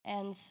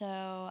And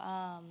so,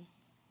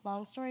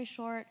 long story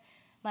short,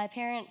 my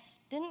parents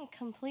didn't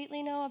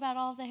completely know about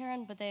all of the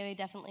heroin, but they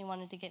definitely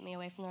wanted to get me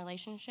away from the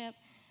relationship.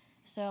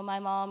 So my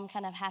mom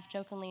kind of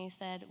half-jokingly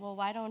said, well,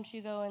 why don't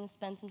you go and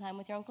spend some time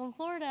with your uncle in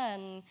Florida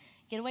and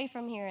get away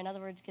from here? In other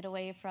words, get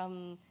away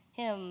from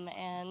him.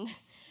 And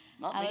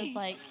Not I me. was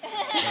like,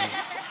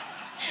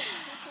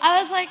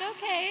 I was like,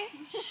 okay,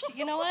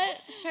 you know what?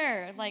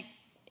 Sure. Like,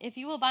 if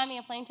you will buy me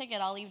a plane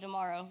ticket, I'll leave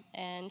tomorrow.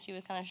 And she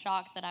was kind of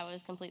shocked that I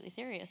was completely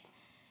serious.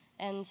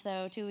 And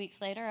so 2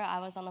 weeks later, I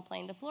was on a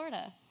plane to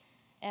Florida.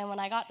 And when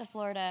I got to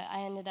Florida, I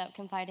ended up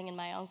confiding in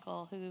my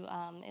uncle, who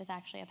is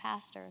actually a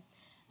pastor.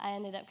 I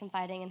ended up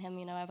confiding in him,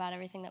 about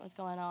everything that was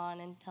going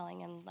on and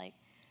telling him, like,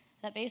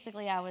 that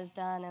basically I was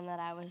done and that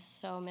I was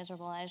so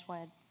miserable. I just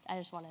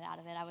wanted out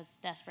of it. I was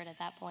desperate at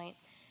that point.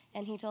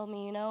 And he told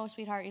me,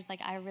 sweetheart, he's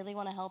like, I really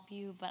want to help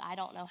you, but I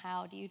don't know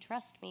how. Do you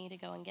trust me to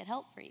go and get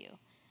help for you?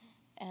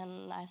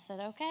 And I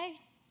said, okay.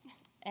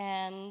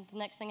 And the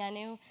next thing I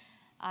knew,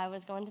 I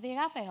was going to the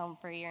Agape Home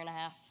for a year and a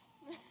half.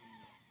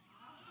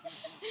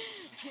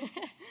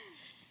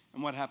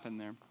 And what happened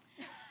there?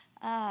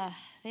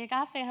 The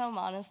Agape Home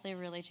honestly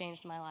really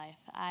changed my life.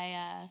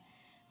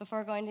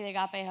 Before going to the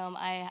Agape Home,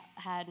 I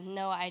had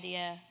no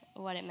idea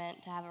what it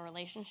meant to have a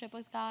relationship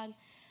with God.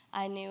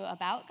 I knew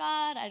about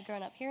God. I'd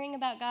grown up hearing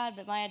about God,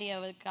 but my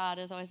idea with God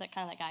is always that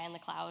kind of that guy in the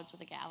clouds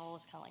with a gavel.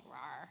 It's kind of like,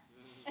 rawr.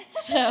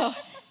 So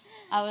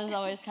I was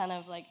always kind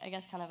of like, I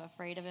guess, kind of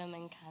afraid of him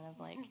and kind of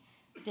like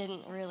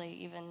didn't really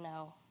even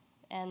know.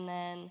 And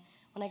then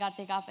when I got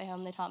to the Agape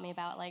Home, they taught me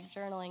about like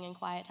journaling and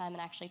quiet time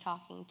and actually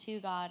talking to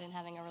God and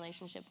having a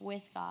relationship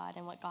with God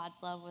and what God's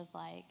love was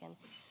like and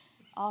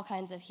all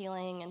kinds of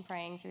healing and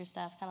praying through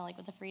stuff, kind of like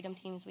with the freedom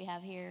teams we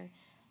have here.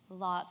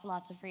 Lots and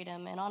lots of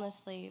freedom. And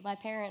honestly, my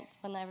parents,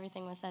 when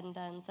everything was said and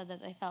done, said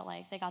that they felt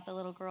like they got the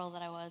little girl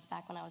that I was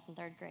back when I was in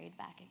 3rd grade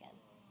back again.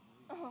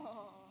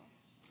 Oh.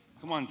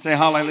 Come on, say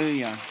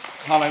hallelujah.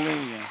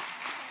 Hallelujah.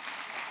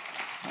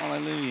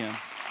 Hallelujah.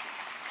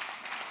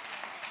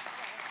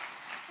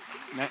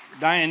 Now,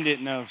 Diane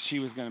didn't know if she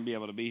was going to be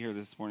able to be here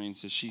this morning,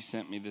 so she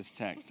sent me this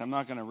text. I'm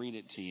not going to read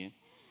it to you,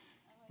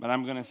 but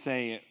I'm going to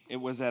say it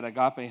was at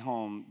Agape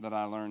Home that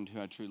I learned who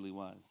I truly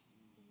was.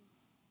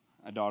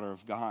 A daughter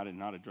of God and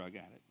not a drug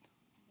addict.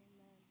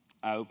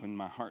 I opened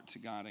my heart to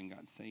God and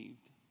got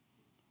saved.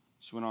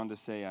 She went on to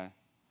say,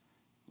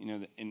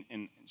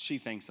 and she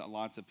thinks that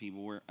lots of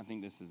people I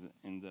think this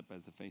ends up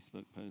as a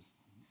Facebook post,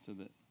 so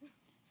that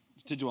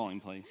it's a dwelling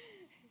place.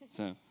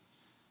 So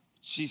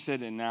she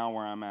said, and now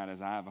where I'm at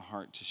is I have a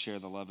heart to share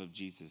the love of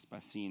Jesus by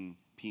seeing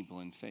people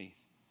in faith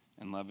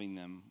and loving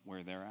them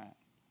where they're at,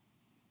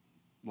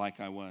 like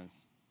I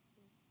was.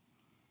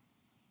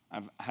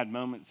 I've had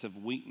moments of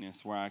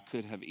weakness where I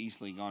could have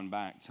easily gone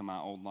back to my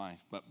old life,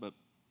 but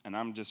and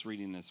I'm just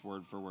reading this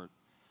word for word,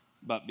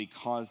 but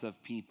because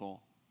of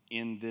people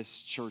in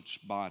this church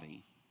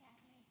body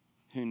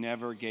who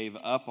never gave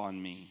up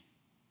on me,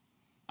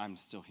 I'm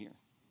still here.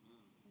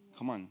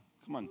 Come on.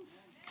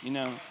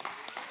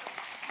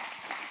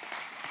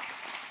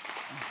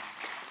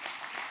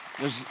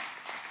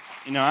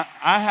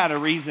 I had a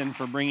reason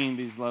for bringing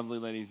these lovely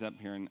ladies up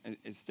here, and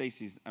it's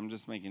Stacy's. I'm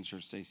just making sure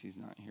Stacy's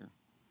not here.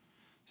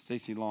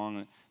 Stacy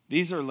Long.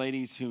 These are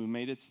ladies who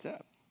made it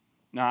step.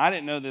 Now, I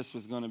didn't know this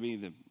was going to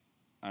be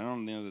I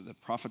don't know that the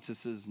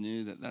prophetesses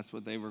knew that that's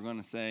what they were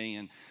going to say,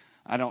 and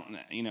I don't,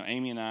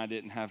 Amy and I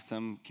didn't have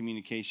some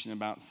communication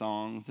about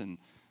songs and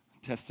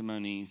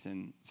testimonies,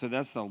 and so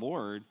that's the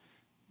Lord.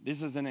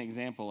 This is an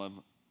example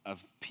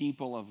of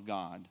people of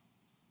God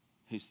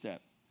who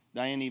stepped.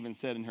 Diane even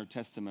said in her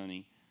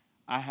testimony,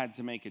 I had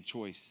to make a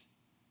choice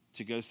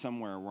to go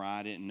somewhere where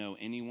I didn't know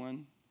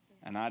anyone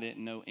and I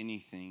didn't know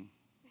anything.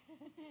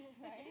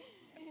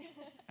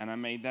 And I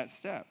made that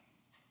step.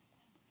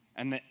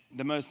 And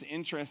the most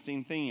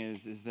interesting thing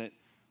is that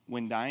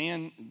when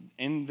Diane,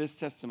 in this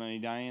testimony,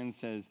 Diane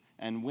says,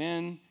 and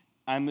when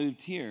I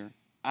moved here,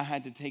 I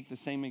had to take the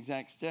same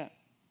exact step.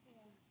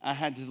 I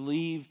had to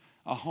leave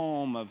a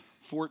home of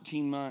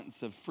 14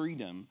 months of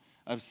freedom,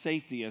 of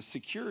safety, of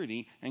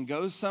security, and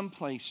go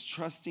someplace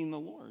trusting the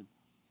Lord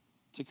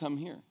to come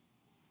here.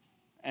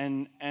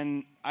 And I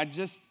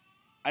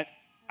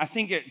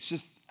think it's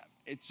just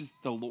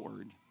the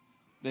Lord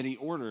that he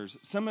orders.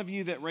 Some of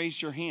you that raise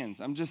your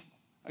hands,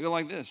 I go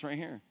like this right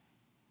here.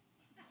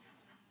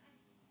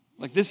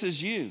 Like this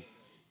is you.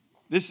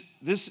 This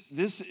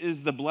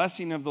is the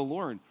blessing of the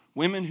Lord.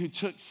 Women who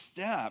took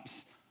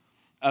steps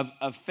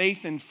of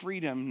faith and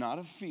freedom, not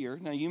of fear.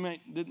 Now,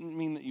 didn't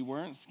mean that you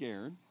weren't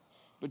scared,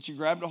 but you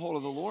grabbed a hold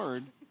of the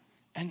Lord.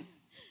 And,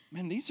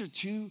 man, these are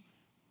two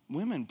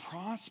women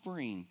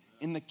prospering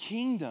in the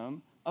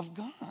kingdom of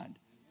God.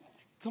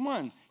 Come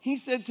on. He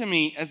said to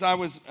me, as I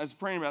was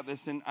praying about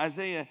this, in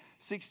Isaiah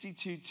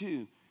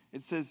 62:2,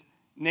 it says,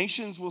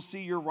 nations will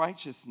see your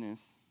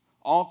righteousness,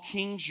 all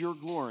kings your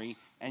glory,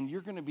 and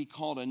you're going to be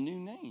called a new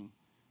name.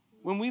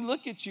 When we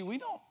look at you, we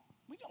don't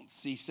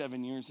see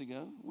 7 years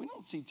ago. We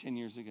don't see 10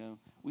 years ago.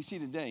 We see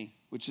today,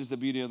 which is the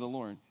beauty of the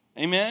Lord.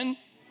 Amen?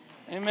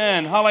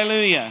 Amen.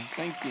 Hallelujah.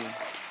 Thank you.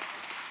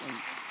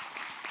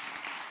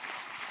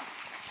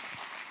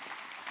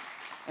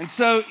 And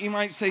so you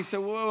might say,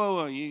 so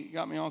whoa, you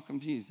got me all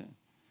confused.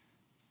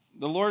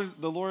 The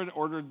Lord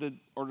ordered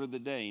the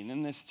day. And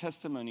in this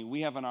testimony,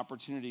 we have an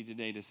opportunity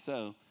today to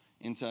sow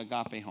into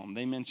Agape Home.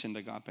 They mentioned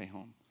Agape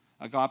Home.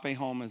 Agape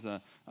Home is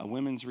a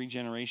women's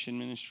regeneration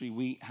ministry.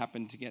 We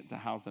happen to get to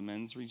house a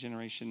men's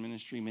regeneration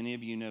ministry. Many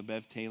of you know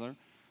Bev Taylor.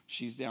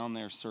 She's down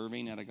there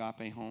serving at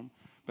Agape Home.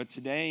 But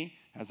today,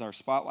 as our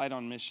spotlight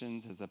on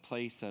missions, as a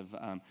place of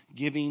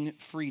giving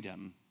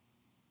freedom,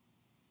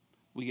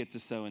 we get to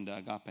sow into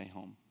Agape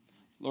Home.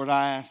 Lord,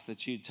 I ask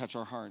that you touch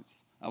our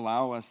hearts.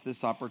 Allow us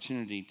this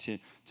opportunity to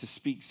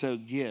speak, so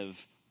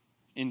give.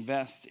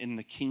 Invest in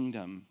the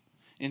kingdom.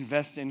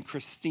 Invest in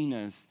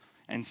Christina's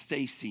and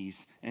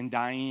Stacy's and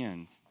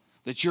Diane's,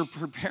 that you're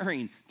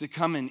preparing to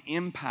come and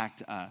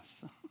impact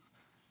us.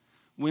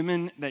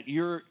 Women, that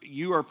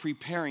you are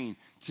preparing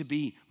to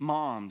be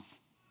moms.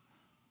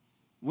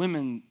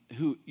 Women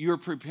who you're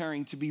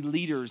preparing to be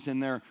leaders in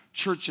their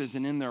churches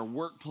and in their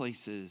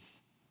workplaces.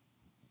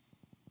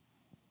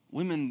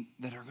 Women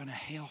that are going to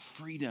hail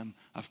freedom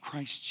of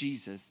Christ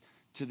Jesus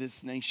to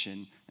this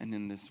nation and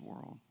in this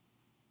world.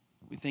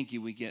 We thank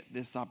you we get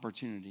this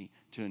opportunity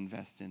to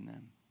invest in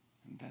them.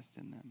 Invest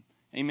in them.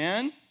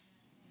 Amen?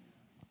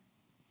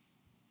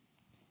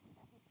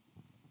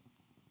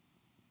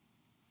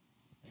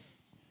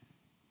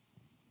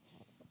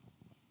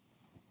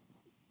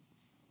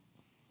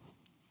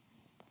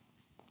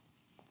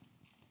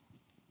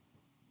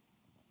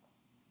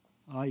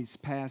 He's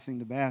passing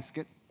the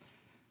baskets.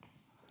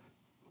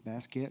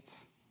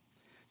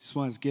 Just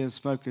wanted to get us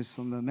focused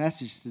on the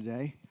message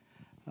today.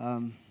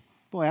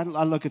 Boy, I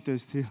look at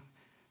those two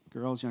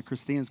girls.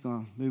 Christina's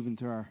going to move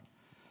into our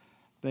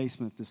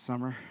basement this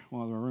summer.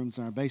 One of our rooms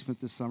in our basement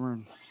this summer.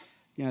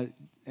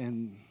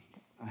 And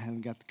I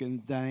haven't got to get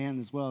into Diane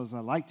as well as I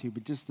like to,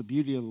 but just the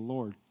beauty of the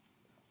Lord.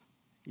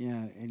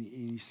 And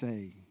you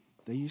say,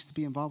 they used to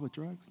be involved with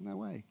drugs? No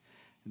way.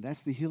 And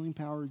that's the healing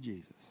power of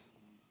Jesus.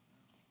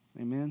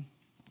 Amen.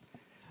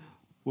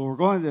 Well, we're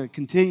going to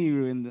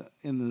continue in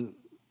the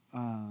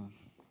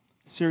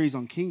series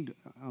on kingdom.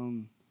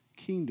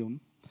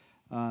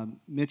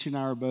 Mitch and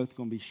I are both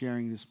going to be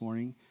sharing this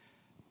morning.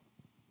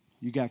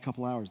 You got a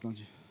couple hours, don't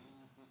you?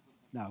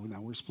 No,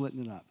 we're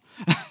splitting it up.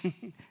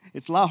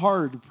 It's a lot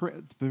harder to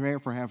prepare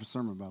for half a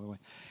sermon, by the way.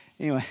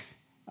 Anyway,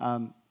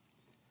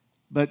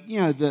 but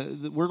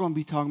we're going to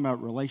be talking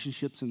about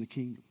relationships in the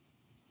kingdom.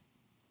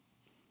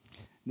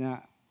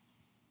 Now,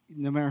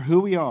 no matter who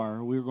we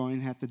are, we're going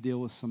to have to deal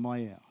with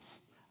somebody else.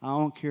 I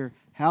don't care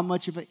how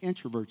much of an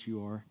introvert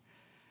you are,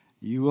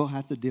 you will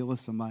have to deal with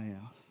somebody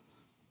else.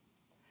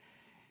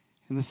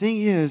 And the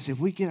thing is, if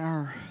we get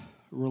our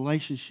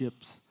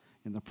relationships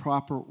in the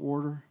proper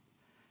order,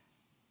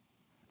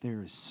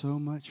 there is so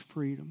much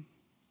freedom,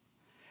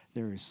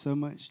 there is so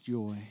much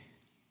joy,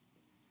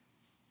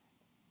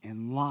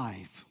 and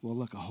life will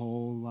look a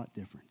whole lot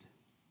different,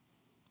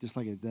 just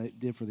like it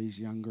did for these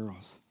young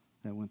girls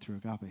that went through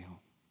Agape Home.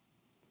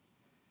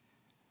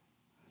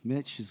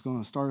 Mitch is going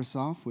to start us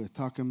off with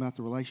talking about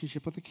the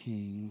relationship with the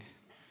King.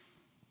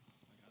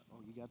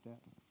 Oh, you got that?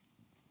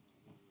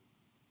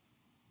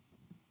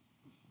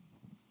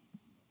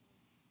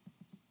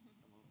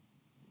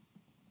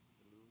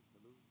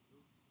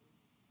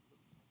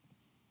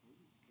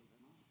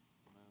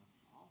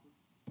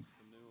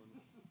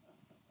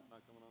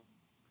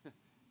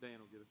 Dan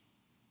will get it.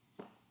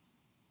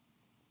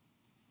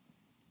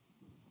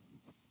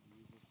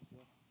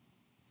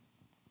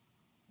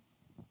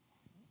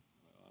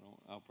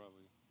 I'll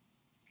probably.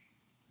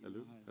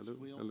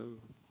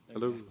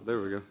 Hello.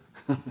 There we go.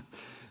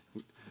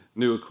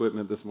 New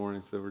equipment this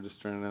morning, so we're just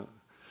trying it out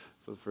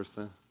for the first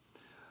time.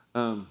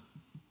 A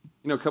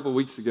couple of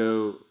weeks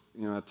ago,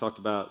 I talked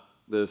about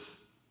this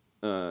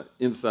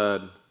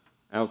inside,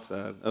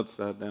 outside,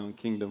 upside down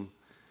kingdom.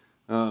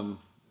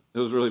 It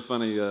was really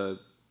funny.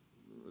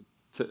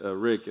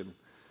 Rick and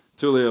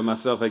Tulio and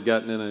myself had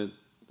gotten in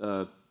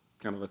a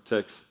kind of a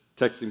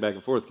texting back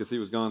and forth because he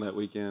was gone that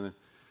weekend. And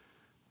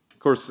of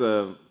course,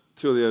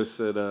 Tulio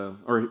said,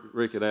 or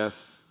Rick had asked,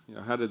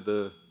 how'd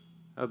the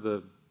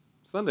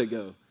Sunday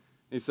go? And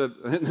he said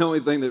the only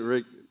thing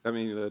that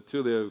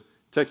Tulio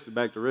texted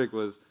back to Rick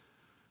was,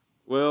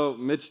 well,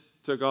 Mitch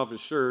took off his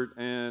shirt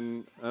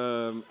and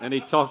he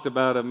talked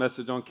about a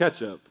message on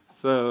ketchup.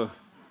 So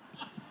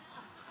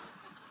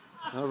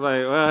I was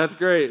like, well, that's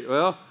great.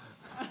 Well.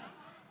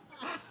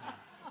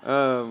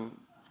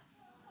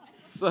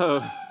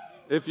 So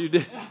if you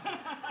didn't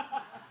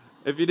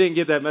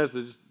get that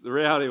message, the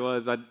reality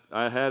was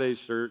I had a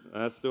shirt.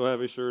 I still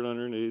have a shirt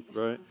underneath,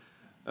 right?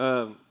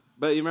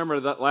 But you remember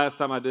that last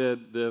time I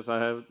did this,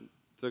 I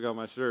took off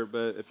my shirt.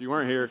 But if you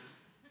weren't here,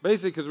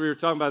 basically because we were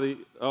talking about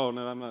oh,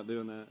 no, I'm not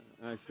doing that.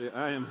 Actually,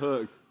 I am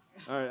hooked.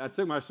 All right, I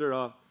took my shirt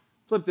off,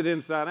 flipped it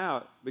inside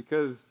out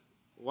because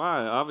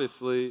why?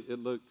 Obviously, it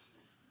looked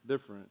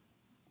different.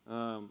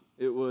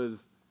 It was...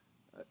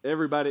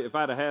 Everybody, if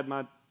I'd have had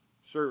my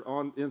shirt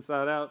on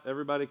inside out,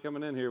 everybody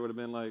coming in here would have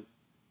been like,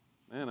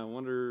 man, I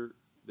wonder,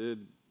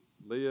 did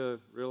Leah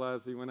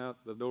realize he went out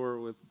the door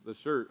with the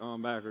shirt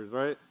on backwards,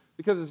 right?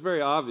 because it's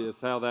very obvious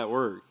how that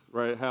works,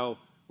 right? How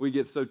we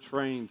get so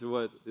trained to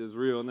what is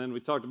real. And then we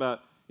talked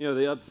about,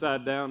 the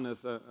upside downness.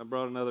 I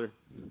brought another,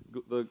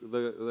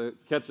 the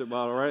ketchup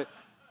bottle, right?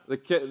 The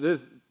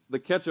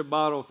ketchup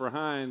bottle for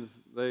Heinz,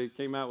 they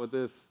came out with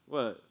this,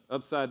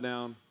 upside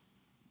down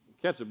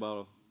ketchup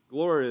bottle.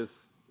 Glorious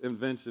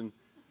invention.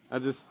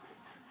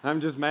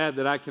 I'm just mad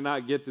that I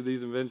cannot get to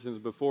these inventions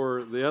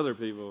before the other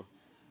people.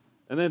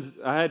 And then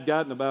I had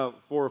gotten about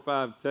 4 or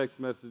 5 text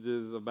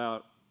messages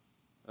about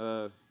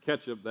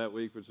ketchup that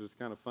week, which was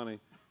kind of funny.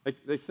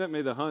 They sent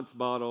me the Hunt's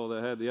bottle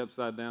that had the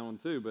upside down one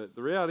too, but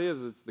the reality is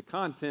it's the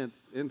contents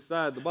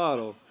inside the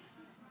bottle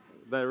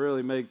that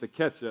really make the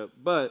ketchup.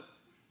 But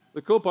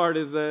the cool part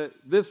is that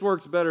this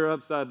works better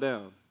upside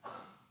down.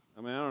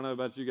 I mean, I don't know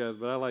about you guys,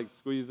 but I like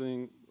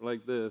squeezing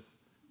like this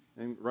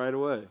and right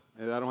away.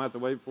 And I don't have to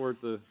wait for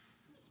it to,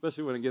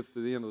 especially when it gets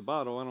to the end of the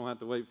bottle, I don't have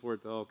to wait for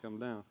it to all come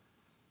down.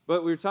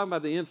 But we were talking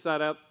about the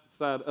inside,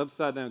 outside,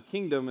 upside down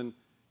kingdom, and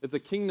it's a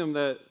kingdom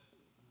that,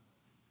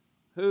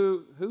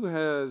 who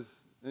has,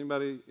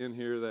 anybody in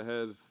here that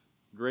has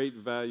Great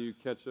Value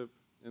ketchup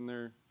in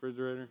their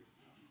refrigerator?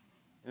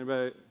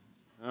 Anybody?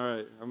 All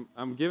right,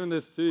 I'm giving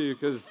this to you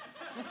because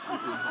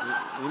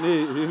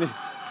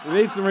you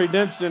need some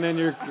redemption in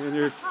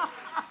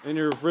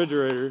your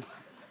refrigerator.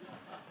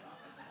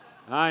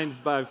 Heinz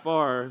by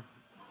far.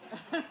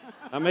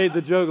 I made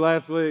the joke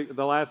last week.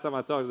 The last time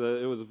I talked about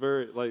it, it was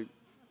very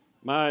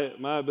my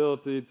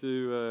ability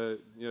to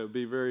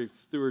be very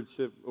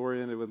stewardship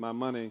oriented with my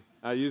money.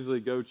 I usually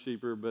go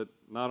cheaper, but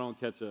not on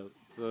ketchup.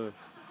 So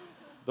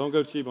don't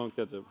go cheap on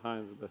ketchup.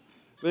 Heinz. But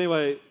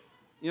anyway,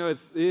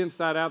 it's the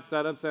inside,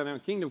 outside, upside down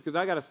kingdom, because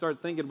I got to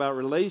start thinking about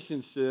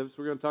relationships.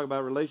 We're going to talk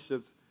about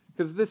relationships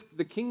because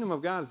the kingdom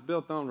of God is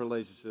built on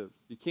relationships.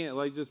 You can't,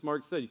 like just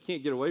Mark said, you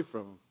can't get away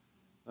from them.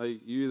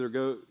 Like you either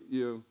go,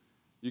 you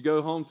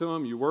go home to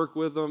them, you work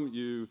with them,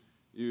 you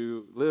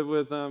live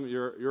with them,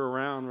 you're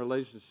around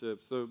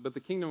relationships. So, but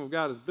the kingdom of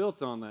God is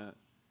built on that.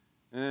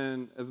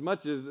 And as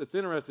much as it's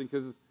interesting,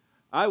 because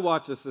I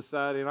watch a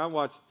society, and I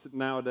watch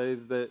nowadays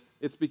that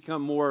it's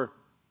become more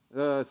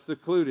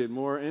secluded,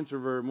 more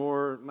introvert,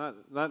 more,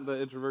 not the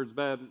introvert's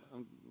bad,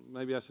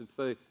 maybe I should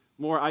say,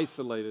 more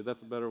isolated.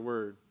 That's a better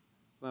word.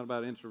 It's not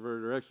about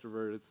introvert or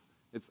extrovert.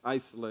 It's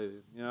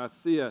isolated. I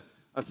see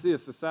a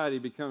society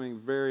becoming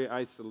very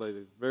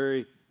isolated,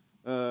 very,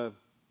 I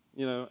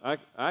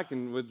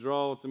can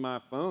withdraw to my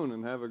phone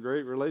and have a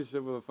great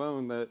relationship with a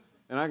phone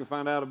and I can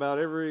find out about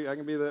I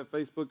can be that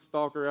Facebook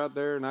stalker out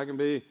there, and I can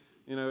be,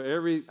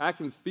 I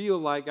can feel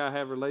like I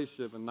have a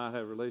relationship and not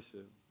have a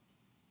relationship.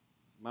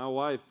 My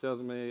wife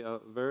tells me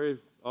very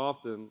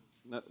often,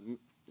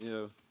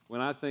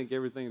 when I think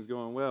everything's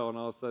going well, and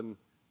all of a sudden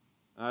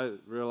I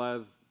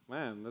realize,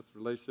 man, this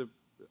relationship,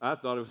 I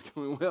thought it was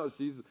going well.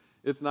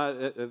 It's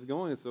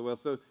going so well.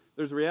 So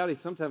there's a reality.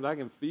 Sometimes I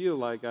can feel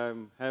like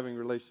I'm having a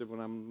relationship when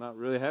I'm not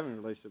really having a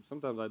relationship.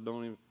 Sometimes I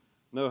don't even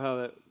know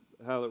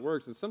how that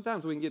works. And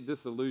sometimes we can get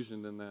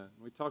disillusioned in that.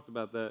 We talked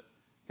about that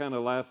kind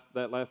of last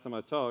time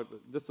I talked,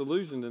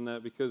 disillusioned in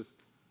that because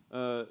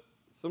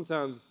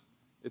sometimes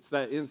it's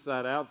that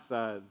inside,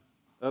 outside,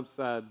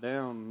 upside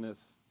downness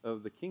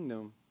of the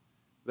kingdom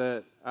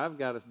that I've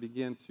got to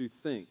begin to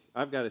think.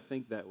 I've got to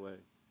think that way.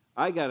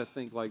 I got to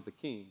think like the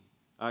king.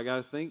 I got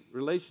to think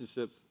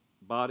relationships,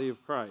 body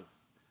of Christ.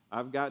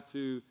 I've got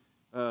to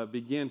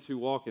begin to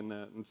walk in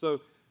that. And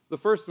so the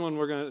first one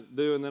we're going to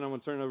do, and then I'm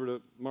going to turn it over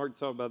to Mark to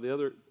talk about the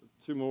other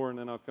 2 more, and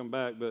then I'll come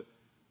back. But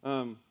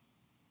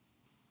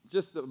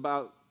just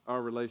about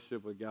our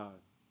relationship with God.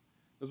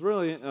 It was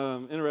really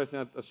interesting.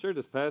 I shared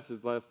this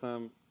passage last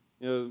time.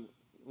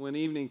 When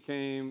evening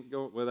came,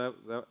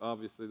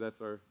 obviously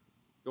that's our,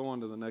 go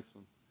on to the next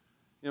one.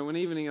 When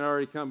evening had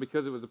already come,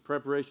 because it was a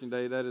preparation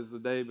day, that is the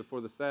day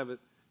before the Sabbath,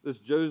 this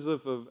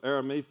Joseph of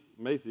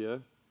Arimathea,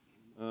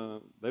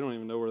 they don't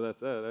even know where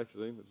that's at,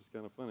 actually, which is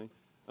kind of funny.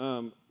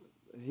 I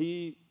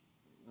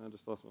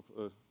just lost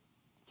my,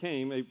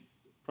 came, a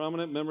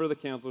prominent member of the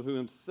council who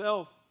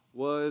himself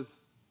was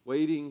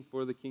waiting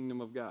for the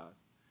kingdom of God.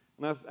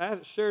 And I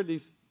shared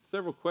these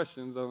several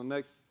questions on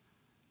the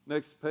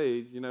next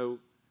page.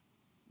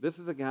 This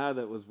is a guy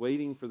that was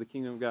waiting for the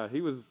kingdom of God.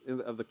 He was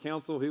of the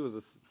council. He was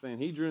a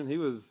Sanhedrin. He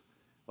was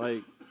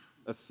like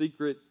a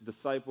secret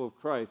disciple of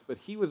Christ. But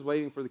he was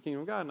waiting for the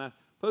kingdom of God. And I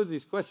pose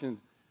these questions.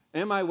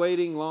 Am I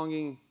waiting,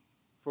 longing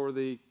for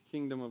the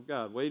kingdom of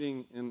God?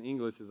 Waiting in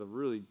English is a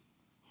really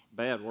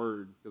bad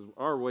word because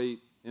our wait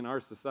in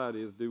our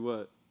society is do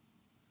what?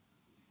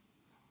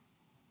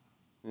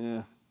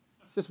 Yeah.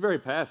 It's just very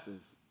passive.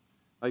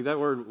 Like that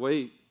word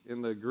wait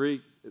in the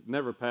Greek, it's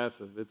never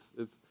passive.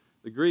 It's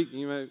the Greek,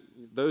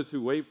 those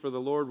who wait for the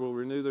Lord will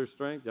renew their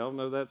strength. Y'all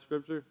know that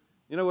scripture?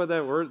 You know what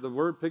the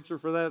word picture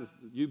for that is?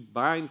 You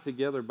bind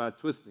together by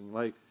twisting.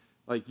 Like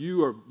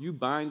you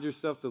bind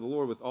yourself to the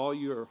Lord with all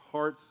your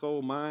heart,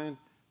 soul, mind.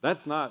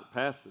 That's not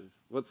passive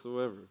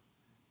whatsoever.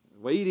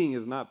 Waiting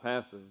is not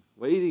passive.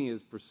 Waiting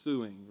is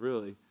pursuing,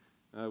 really.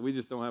 We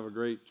just don't have a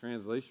great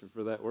translation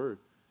for that word.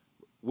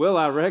 Will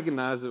I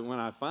recognize it when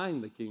I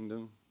find the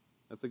kingdom?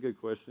 That's a good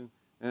question.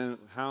 And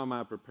how am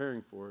I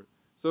preparing for it?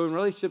 So in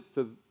relationship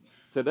to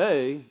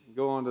today,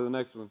 go on to the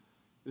next one.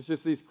 It's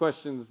just these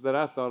questions that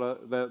I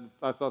thought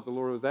the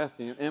Lord was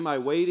asking. Am I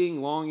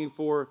waiting, longing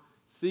for,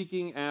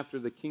 seeking after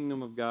the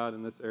kingdom of God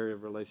in this area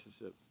of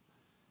relationships?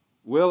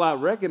 Will I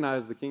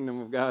recognize the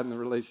kingdom of God in the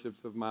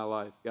relationships of my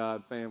life,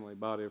 God, family,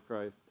 body of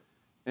Christ?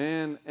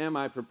 And am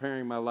I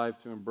preparing my life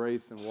to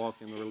embrace and walk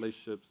in the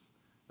relationships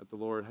that the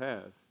Lord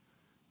has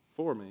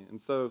for me?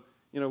 And so,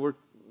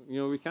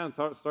 we kind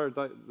of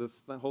started this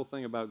whole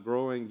thing about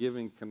growing,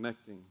 giving,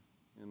 connecting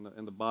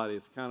in the body.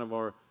 It's kind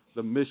of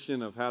the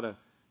mission of how to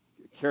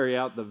carry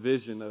out the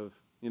vision of,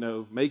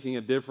 making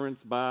a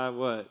difference by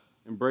what?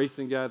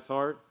 Embracing God's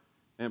heart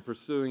and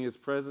pursuing His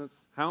presence.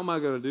 How am I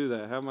going to do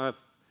that?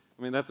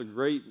 That's a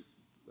great,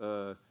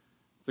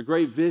 it's a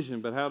great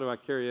vision, but how do I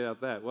carry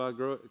out that? Well,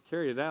 I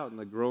carry it out in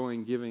the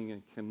growing, giving,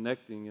 and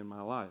connecting in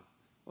my life.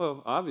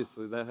 Well,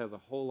 obviously, that has a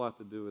whole lot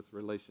to do with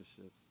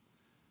relationships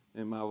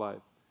in my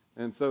life.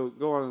 And so,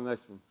 go on to the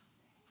next one.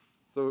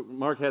 So,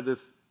 Mark had this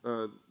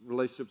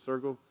relationship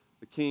circle,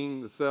 the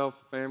king, the self,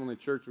 family,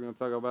 church. We're going to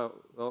talk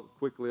about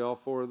quickly all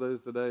four of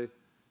those today.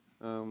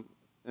 And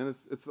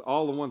it's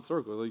all in one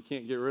circle. You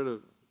can't get rid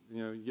of,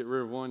 you get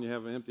rid of one, you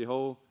have an empty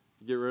hole.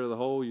 You get rid of the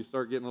hole, you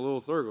start getting a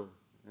little circle.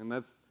 And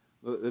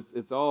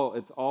it's all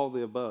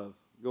the above.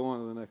 Go on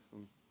to the next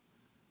one.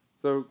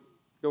 So,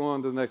 go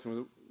on to the next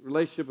one.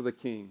 Relationship with the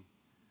king.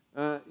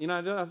 I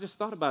just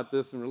thought about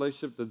this in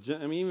relationship to,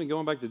 even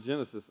going back to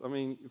Genesis.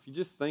 If you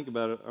just think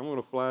about it, I'm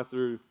going to fly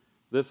through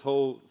this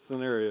whole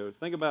scenario.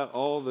 Think about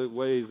all the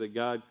ways that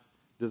God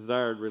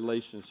desired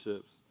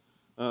relationships.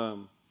 Let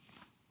me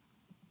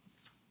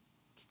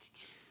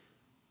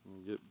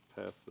get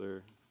past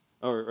there.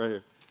 Oh, right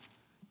here.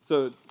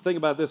 So think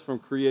about this from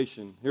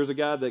creation. Here's a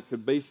God that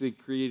could basically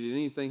create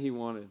anything He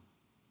wanted.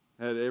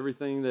 Had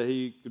everything that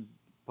He could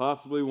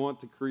possibly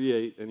want to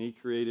create, and He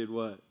created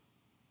what?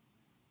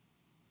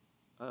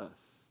 Us.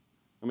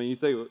 You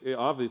think,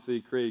 obviously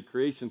He created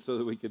creation so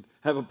that we could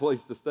have a place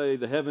to stay.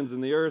 The heavens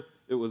and the earth,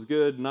 it was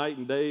good. Night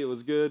and day, it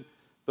was good.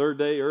 Third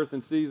day, earth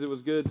and seas, it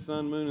was good.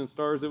 Sun, moon, and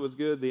stars, it was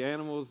good. The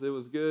animals, it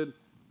was good.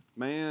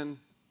 Man,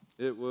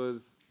 it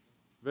was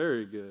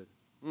very good.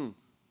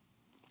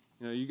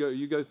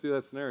 You go through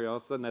that scenario. All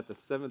of a sudden, at the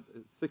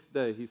sixth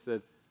day, He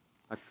said,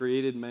 I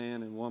created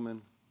man and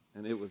woman,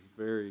 and it was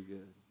very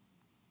good.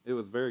 It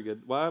was very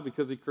good. Why?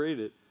 Because He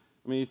created it.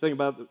 You think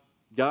about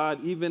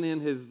God, even in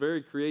His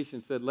very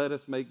creation, said, let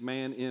us make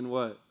man in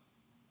what?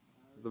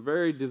 The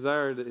very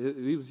desire that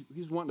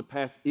He's wanting to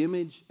pass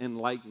image and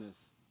likeness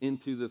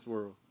into this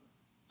world.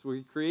 That's where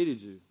He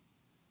created you.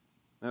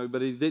 Now,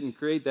 but He didn't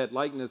create that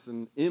likeness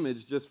and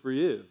image just for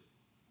you.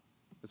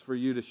 It's for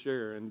you to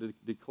share and to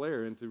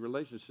declare into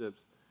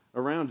relationships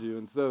around you.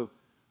 And so,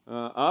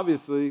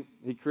 obviously,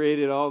 He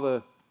created all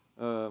the,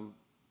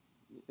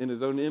 in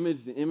His own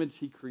image, the image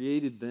He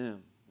created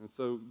them. And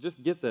so,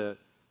 just get that.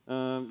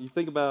 You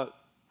think about,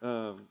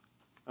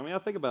 I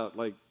think about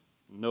like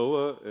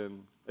Noah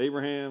and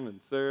Abraham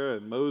and Sarah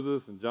and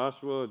Moses and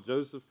Joshua and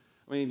Joseph.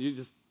 You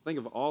just think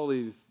of all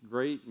these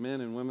great men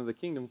and women of the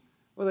kingdom.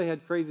 Well, they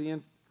had crazy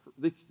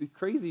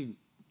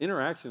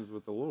interactions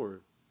with the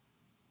Lord.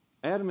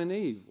 Adam and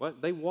Eve,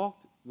 they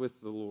walked with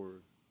the Lord.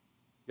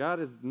 God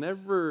has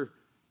never,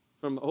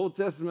 from the Old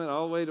Testament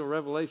all the way to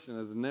Revelation,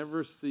 has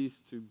never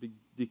ceased to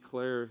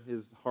declare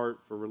His heart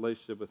for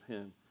relationship with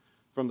Him.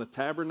 From the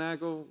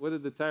tabernacle, what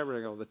did the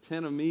tabernacle? The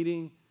tent of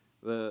meeting,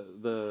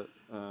 the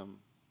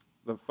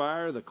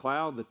fire, the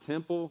cloud, the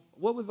temple.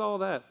 What was all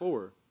that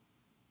for?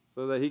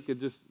 So that He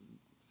could just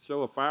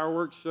show a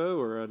fireworks show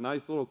or a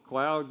nice little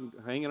cloud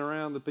hanging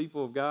around the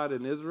people of God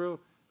in Israel?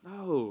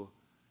 No.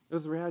 It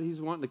was the reality He's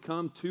wanting to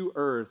come to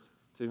earth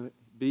to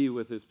be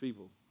with His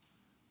people.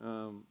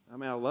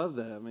 I love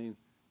that.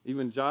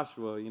 Even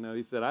Joshua,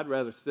 he said, I'd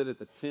rather sit at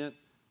the tent,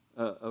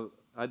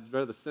 I'd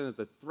rather sit at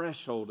the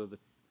threshold of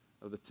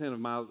the tent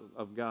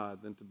of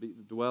God than to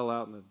dwell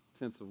out in the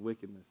tents of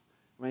wickedness.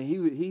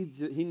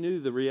 He knew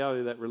the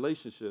reality of that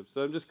relationship.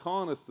 So I'm just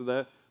calling us to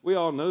that. We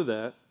all know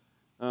that.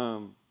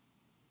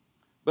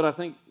 But I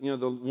think,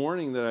 the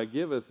warning that I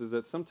give us is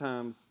that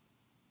sometimes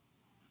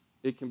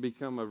it can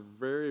become a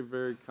very,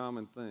 very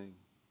common thing.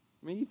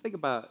 You think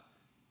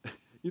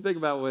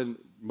about when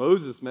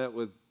Moses met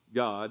with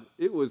God,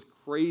 it was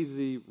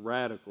crazy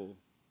radical.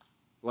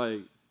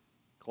 Like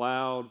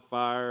cloud,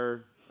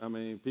 fire.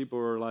 People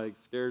were like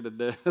scared to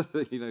death,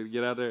 to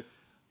get out there.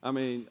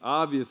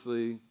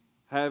 Obviously,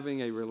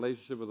 having a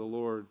relationship with the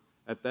Lord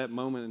at that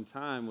moment in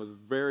time was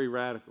very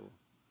radical.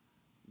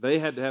 They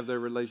had to have their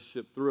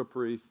relationship through a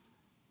priest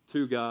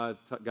to God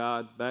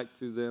back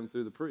to them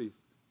through the priest.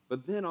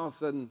 But then all of a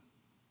sudden,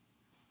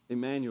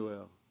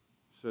 Emmanuel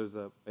shows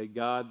up, a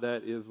God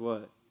that is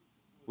what?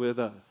 With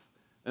us.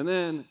 And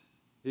then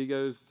He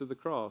goes to the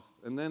cross.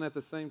 And then at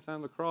the same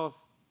time, the cross,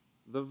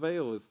 the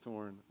veil is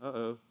torn.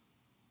 Uh-oh.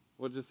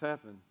 What just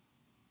happened?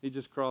 He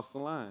just crossed the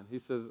line. He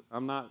says,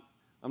 I'm not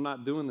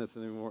doing this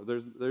anymore.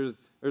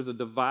 There's a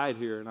divide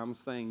here, and I'm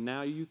saying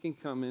now you can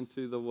come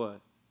into the what?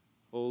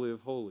 Holy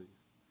of Holies.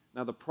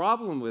 Now the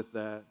problem with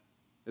that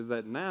is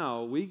that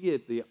now we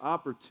get the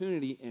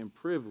opportunity and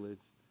privilege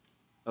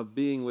of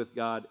being with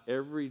God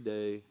every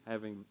day,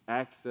 having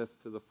access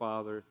to the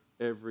Father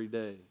every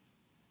day.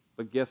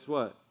 But guess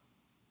what?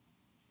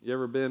 You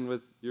ever been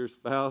with your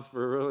spouse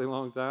for a really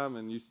long time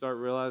and you start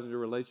realizing your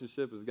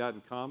relationship has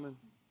gotten common?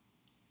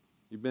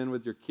 You've been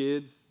with your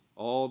kids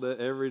all day,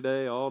 every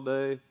day, all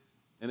day,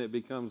 and it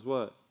becomes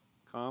what?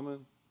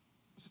 Common?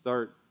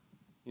 Start,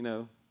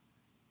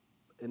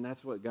 and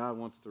that's what God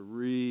wants to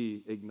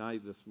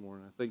reignite this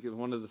morning. I think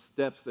one of the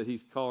steps that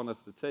he's calling us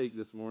to take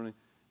this morning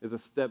is a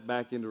step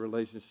back into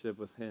relationship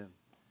with him.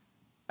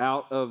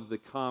 Out of the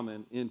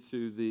common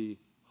into the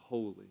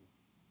holy.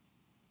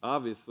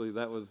 Obviously,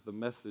 that was the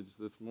message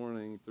this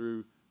morning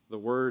through the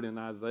word in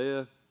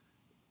Isaiah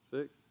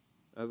 6.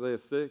 Isaiah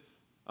 6.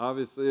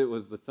 Obviously, it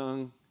was the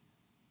tongue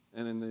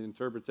and in the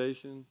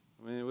interpretation.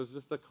 I mean, it was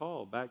just a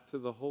call back to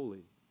the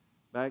holy,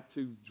 back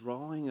to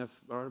drawing us,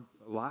 our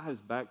lives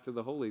back to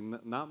the holy,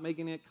 not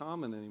making it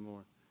common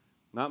anymore,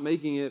 not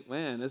making it,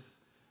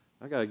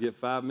 I got to get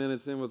 5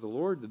 minutes in with the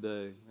Lord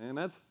today.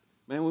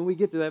 When we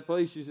get to that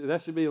place,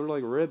 that should be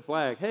like a red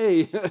flag.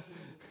 Hey,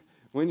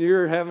 when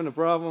you're having a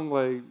problem,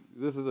 like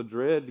this is a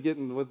dread to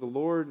getting with the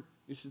Lord,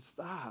 you should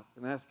stop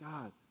and ask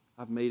God,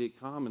 I've made it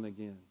common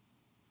again.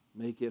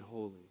 Make it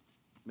holy.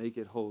 Make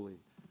it holy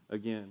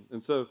again.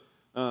 And so,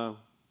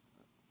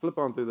 flip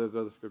on through those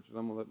other scriptures.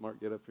 I'm going to let Mark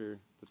get up here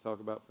to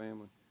talk about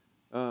family.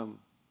 And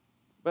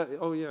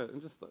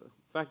just the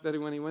fact that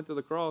when he went to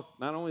the cross,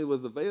 not only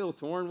was the veil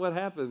torn, what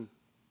happened?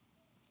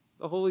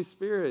 The Holy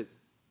Spirit.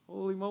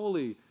 Holy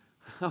moly.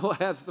 I will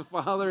ask the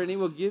Father, and he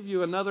will give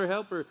you another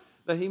helper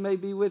that he may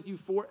be with you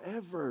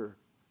forever.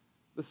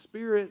 The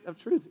Spirit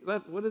of truth.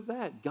 What is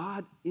that?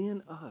 God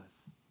in us.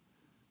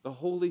 The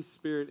Holy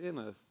Spirit in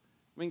us.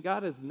 I mean,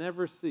 God has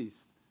never ceased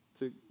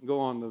to go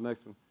on to the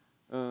next one.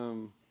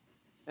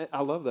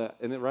 I love that.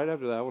 And then right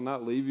after that, I will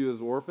not leave you as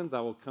orphans.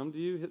 I will come to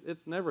you.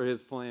 It's never his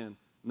plan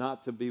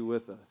not to be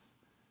with us.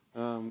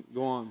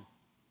 Go on.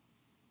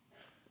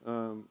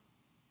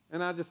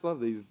 And I just love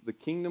these. The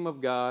kingdom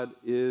of God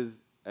is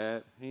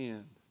at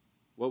hand.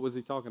 What was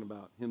he talking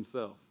about?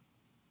 Himself.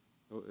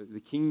 The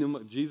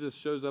kingdom, Jesus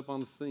shows up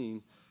on the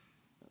scene.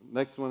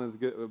 Next one is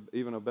good,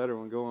 even a better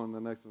one. Go on to the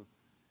next one.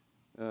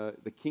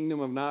 The kingdom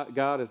of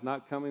God is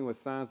not coming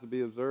with signs to be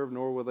observed,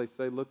 nor will they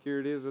say, look, here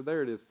it is, or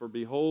there it is. For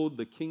behold,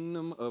 the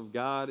kingdom of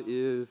God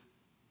is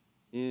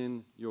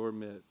in your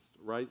midst,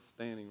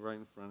 standing right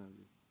in front of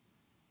you.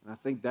 And I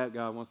think that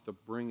God wants to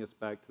bring us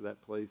back to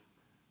that place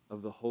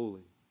of the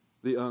holy,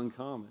 the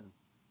uncommon.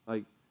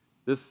 Like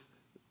this,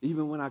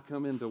 even when I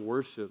come into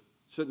worship,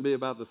 shouldn't be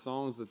about the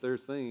songs that they're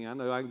singing. I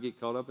know I can get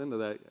caught up into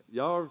that.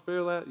 Y'all ever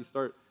feel that? You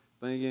start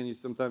thinking,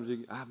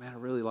 I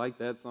really like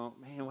that song.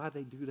 Man, why'd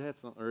they do that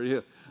song? Or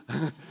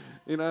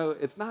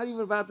it's not even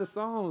about the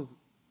songs.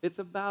 It's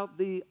about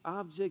the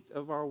object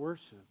of our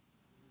worship.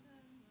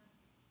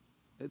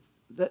 It's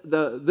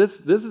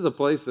this is a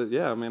place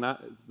that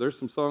there's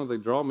some songs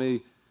that draw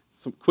me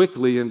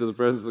quickly into the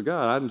presence of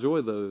God. I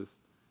enjoy those,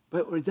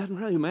 but it doesn't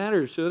really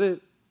matter, should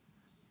it?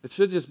 It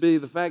should just be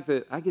the fact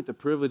that I get the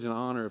privilege and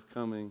honor of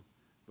coming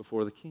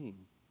before the King,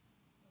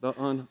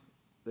 the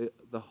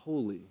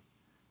holy.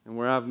 And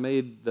where I've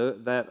made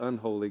that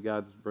unholy,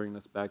 God's bringing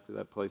us back to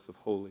that place of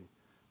holy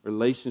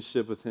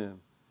relationship with him.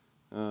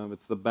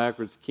 It's the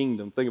backwards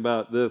kingdom. Think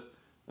about this.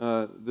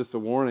 Just a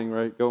warning,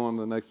 right? Go on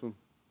to the next one.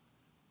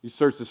 You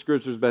search the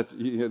scriptures, but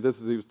he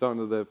was talking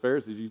to the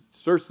Pharisees. You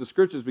search the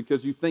scriptures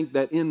because you think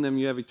that in them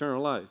you have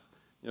eternal life.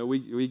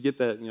 We get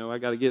that. I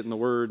got to get in the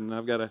Word, and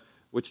I've got to.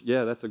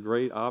 That's a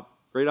great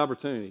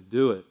opportunity.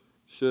 Do it.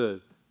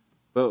 Should.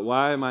 But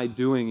why am I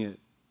doing it?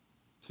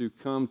 To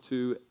come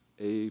to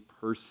a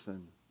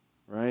person.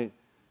 Right?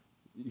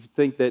 You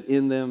think that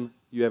in them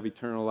you have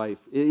eternal life.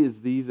 It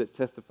is these that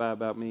testify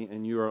about me,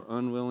 and you are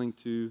unwilling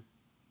to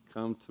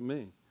come to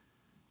me.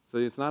 So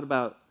it's not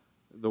about,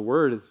 the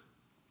Word is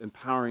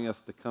empowering us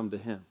to come to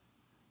him.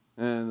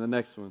 And the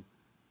next one,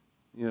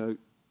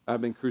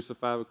 I've been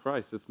crucified with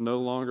Christ. It's no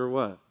longer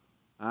what?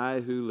 I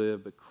who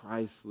live, but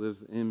Christ lives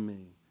in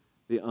me.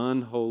 The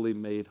unholy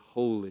made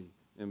holy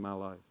in my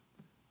life.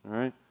 All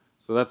right?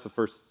 So that's the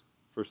first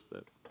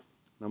step.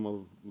 And I'm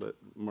going to let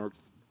Mark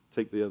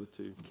take the other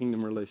two.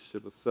 Kingdom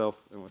relationship with self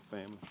and with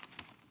family.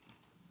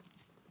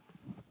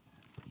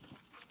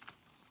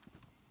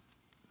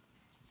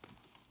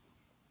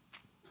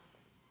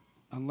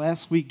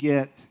 Unless we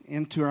get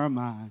into our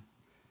mind,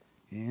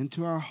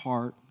 into our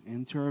heart,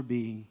 into our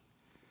being,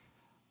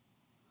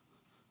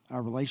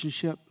 our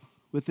relationship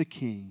with the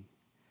King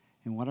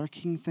and what our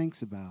King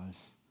thinks about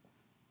us,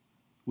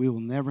 we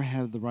will never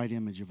have the right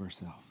image of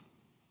ourselves.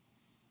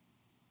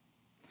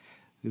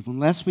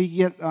 Unless we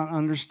get an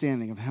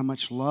understanding of how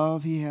much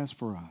love he has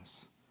for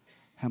us,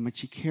 how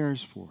much he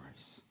cares for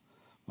us,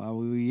 while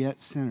we were yet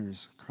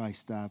sinners,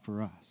 Christ died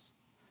for us.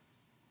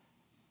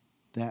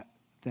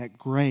 That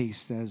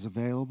grace that is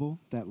available,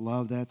 that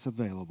love that's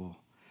available,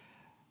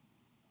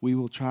 we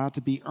will try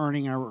to be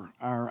earning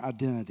our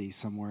identity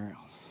somewhere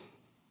else.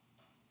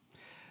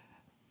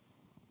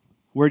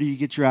 Where do you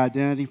get your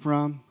identity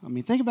from? I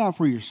mean, think about it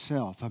for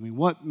yourself. I mean,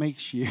 what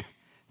makes you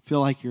feel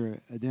like your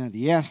identity?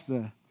 You ask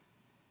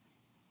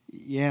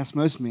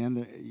most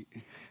men,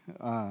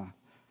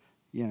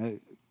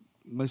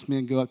 most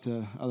men go up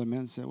to other men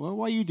and say, well,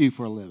 what do you do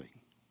for a living?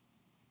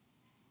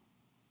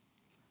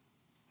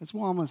 That's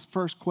one of the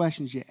first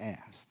questions you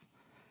ask,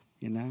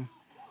 And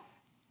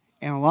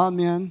a lot of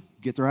men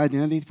get their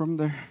identity from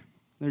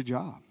their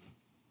job.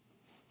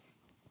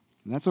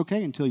 And that's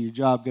okay until your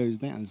job goes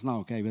down. It's not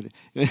okay, but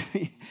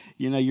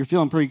you're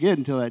feeling pretty good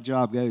until that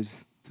job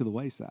goes to the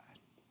wayside.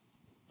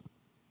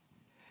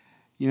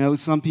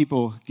 Some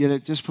people get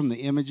it just from the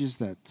images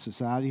that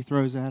society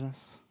throws at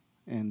us,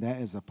 and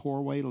that is a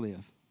poor way to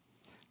live.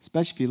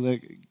 Especially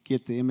if you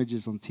get the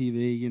images on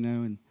TV,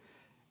 and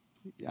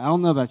I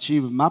don't know about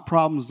you, but my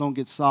problems don't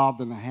get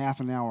solved in a half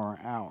an hour or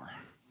an hour.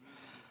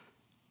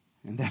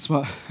 And that's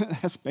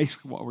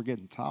basically what we're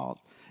getting taught,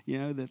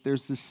 that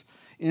there's this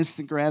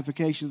instant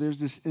gratification, there's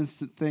this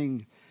instant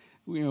thing.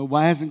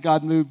 Why hasn't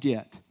God moved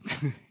yet?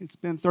 It's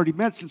been 30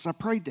 minutes since I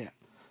prayed that.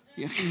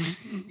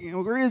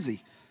 Where is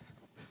he?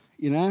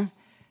 And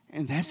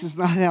that's just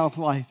not how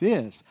life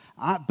is.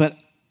 But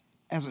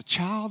as a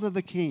child of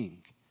the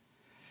King,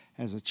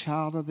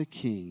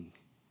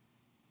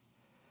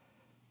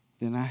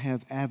 then I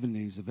have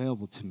avenues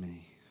available to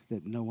me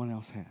that no one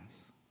else has.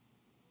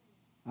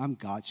 I'm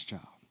God's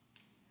child.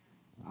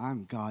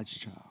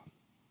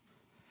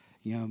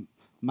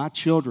 My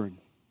children,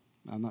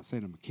 I'm not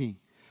saying I'm a king,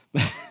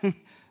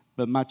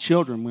 but my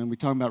children, when we're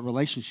talking about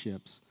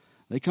relationships,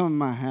 they come in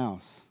my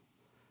house,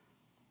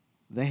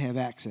 they have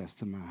access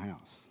to my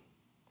house.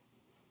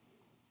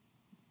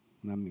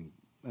 I mean,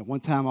 at one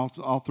time,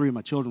 all three of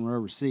my children were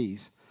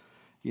overseas,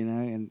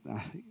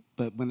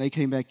 but when they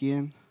came back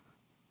in,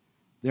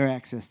 their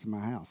access to my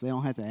house. They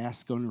don't have to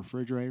ask to go in the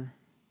refrigerator.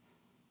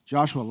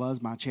 Joshua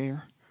loves my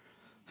chair,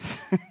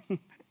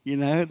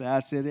 that I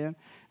sit in,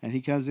 and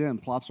he comes in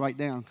and plops right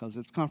down because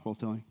it's comfortable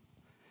to him.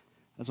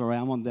 That's all right.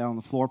 I'm down on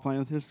the floor playing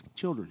with his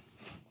children.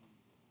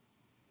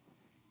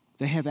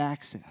 They have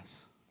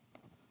access.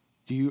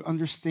 Do you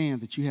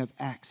understand that you have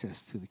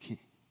access to the King?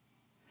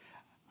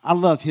 I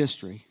love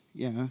history,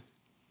 I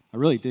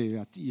really do.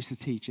 I used to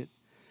teach it.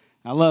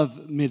 I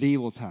love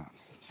medieval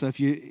times. So if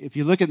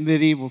you look at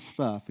medieval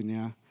stuff,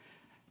 and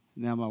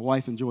now my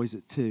wife enjoys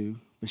it too,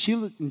 but she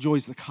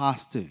enjoys the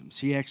costumes.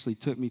 She actually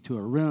took me to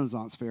a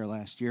Renaissance fair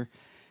last year,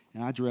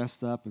 and I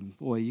dressed up, and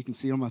boy, you can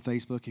see it on my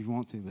Facebook if you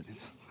want to, but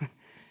it's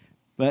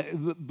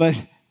but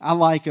I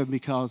like them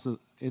because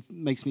it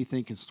makes me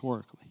think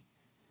historically.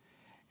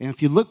 And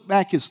if you look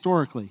back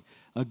historically,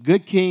 a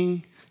good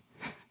king,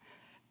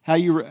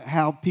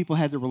 how people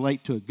had to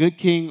relate to a good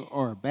king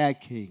or a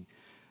bad king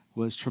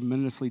was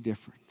tremendously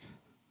different.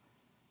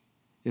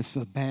 If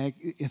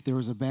there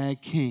was a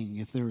bad king,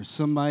 if there was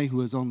somebody who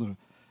was that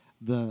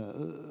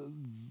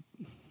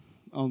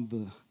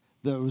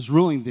was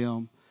ruling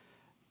them,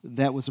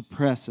 that was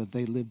oppressive,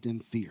 they lived in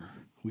fear.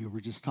 We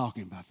were just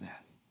talking about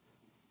that.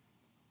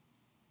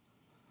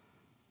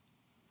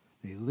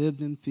 They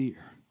lived in fear,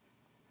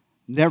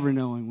 never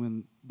knowing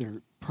when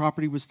their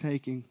property was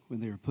taken, when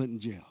they were put in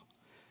jail.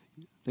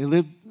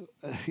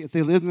 If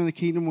they lived in a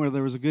kingdom where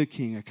there was a good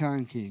king, a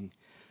kind king,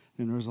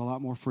 then there was a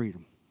lot more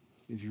freedom,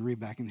 if you read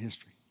back in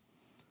history.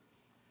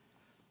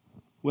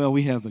 Well,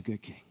 we have a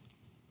good king.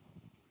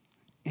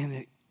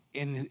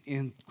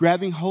 And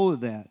grabbing hold of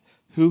that,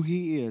 who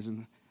he is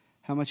and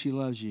how much he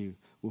loves you,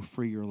 will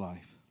free your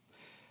life.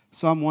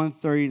 Psalm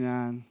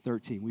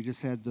 139:13. We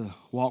just had the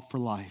walk for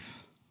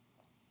life.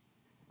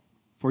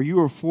 For you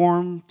were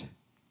formed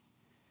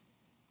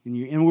in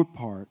your inward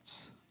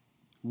parts.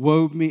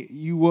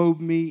 You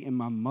wove me in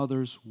my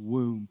mother's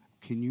womb.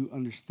 Can you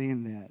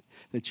understand that?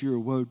 That you are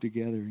wove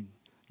together. And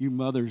you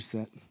mothers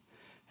that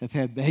have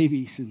had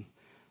babies and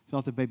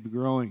felt the baby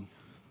growing.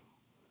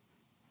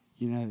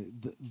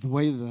 The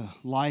way the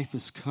life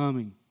is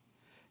coming.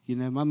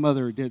 My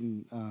mother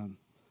didn't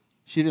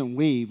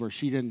weave or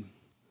she didn't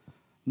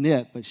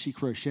knit, but she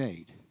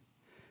crocheted.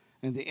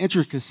 And the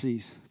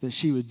intricacies that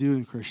she would do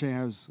in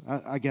crochet,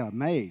 I got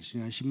amazed.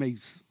 She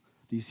makes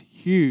these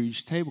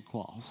huge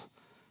tablecloths.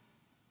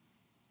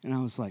 And I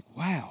was like,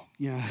 wow.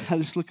 I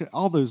just look at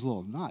all those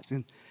little knots.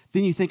 And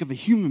then you think of a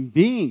human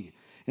being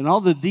and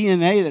all the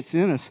DNA that's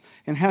in us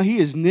and how he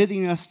is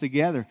knitting us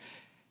together.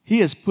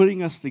 He is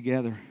putting us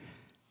together.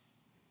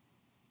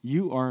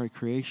 You are a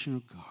creation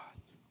of God.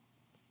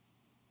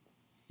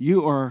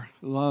 You are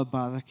loved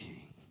by the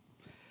King.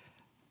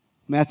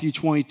 Matthew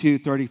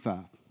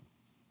 22:35.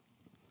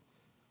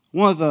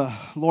 One of the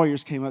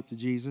lawyers came up to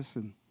Jesus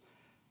and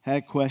had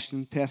a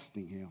question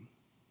testing him.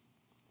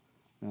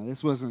 Now,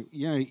 this wasn't,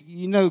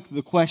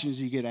 the questions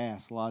you get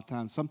asked a lot of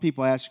times. Some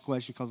people ask you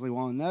questions because they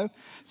want to know.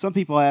 Some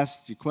people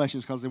ask you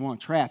questions because they want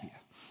to trap you.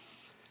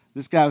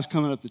 This guy was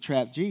coming up to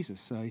trap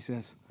Jesus. So he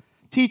says,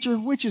 "Teacher,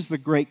 which is the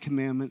great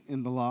commandment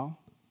in the law?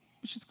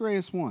 Which is the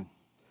greatest one?"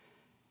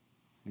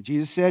 And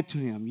Jesus said to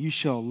him, "You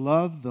shall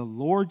love the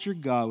Lord your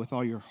God with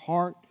all your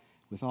heart,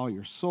 with all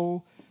your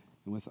soul,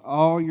 and with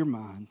all your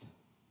mind.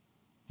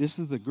 This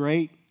is the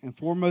great and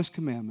foremost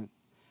commandment.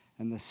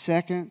 And the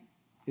second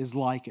is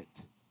like it.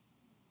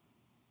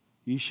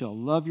 You shall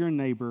love your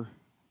neighbor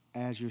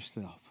as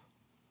yourself.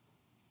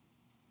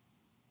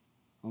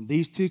 On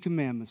these two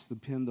commandments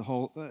depend the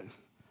whole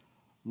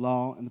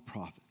law and the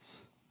prophets.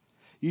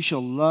 You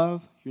shall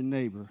love your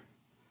neighbor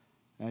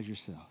as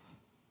yourself.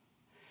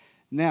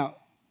 Now,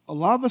 a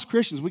lot of us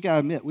Christians, we got to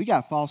admit, we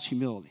got false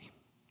humility.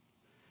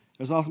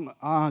 There's also,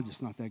 I'm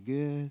just not that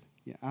good.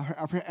 Yeah,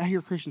 I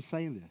hear Christians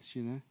saying this,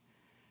 you know.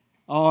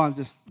 Oh, I'm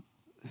just,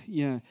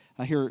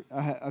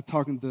 I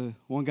talking to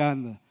one guy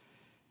in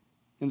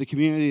the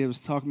community that was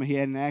talking about he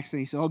had an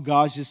accident. He said, oh,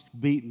 God's just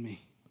beating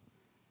me.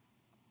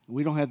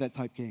 We don't have that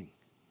type king.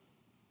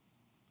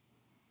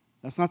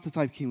 That's not the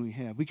type of king we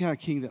have. We got a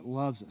king that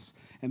loves us.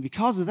 And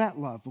because of that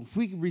love, if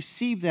we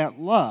receive that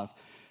love,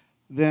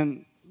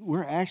 then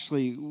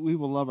we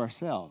will love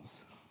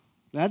ourselves.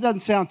 Now, that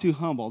doesn't sound too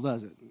humble,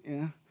 does it?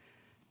 Yeah.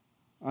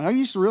 I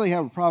used to really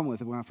have a problem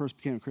with it when I first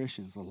became a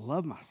Christian. I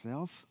love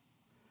myself.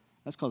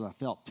 That's because I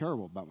felt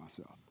terrible about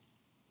myself.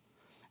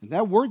 And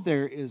that word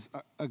there is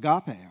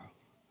agapeo.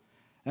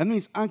 That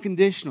means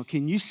unconditional.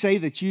 Can you say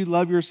that you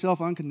love yourself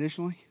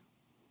unconditionally?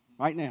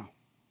 Right now.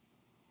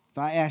 If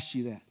I asked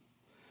you that.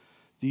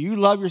 Do you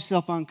love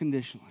yourself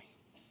unconditionally?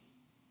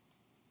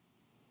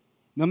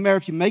 No matter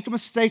if you make a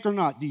mistake or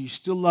not, do you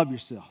still love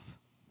yourself?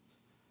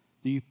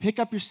 Do you pick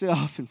up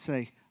yourself and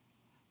say,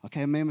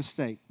 okay, I made a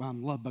mistake, but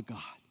I'm loved by God.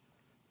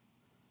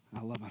 I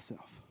love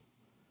myself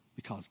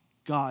because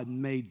God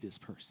made this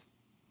person.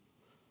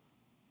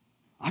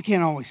 I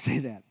can't always say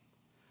that.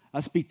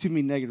 I speak too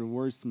many negative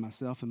words to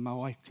myself, and my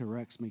wife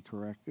corrects me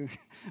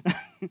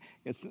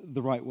it's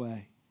the right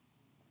way.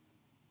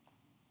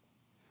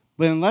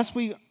 But unless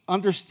we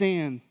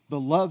understand the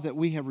love that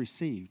we have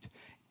received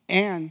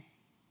and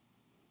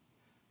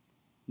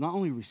not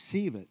only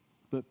receive it,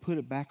 but put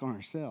it back on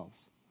ourselves,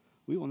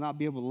 we will not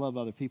be able to love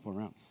other people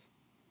around us.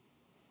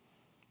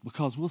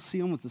 Because we'll see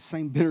them with the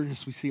same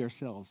bitterness we see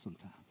ourselves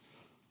sometimes.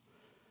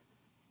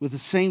 With the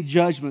same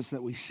judgments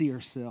that we see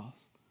ourselves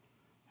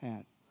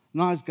at.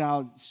 Not as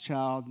God's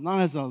child, not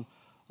as a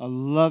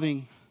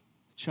loving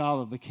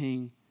child of the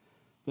King,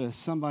 but as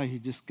somebody who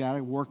just got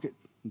to work it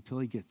until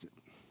he gets it.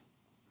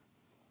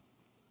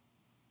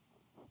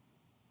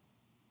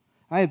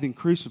 I have been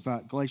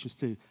crucified, Galatians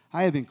 2.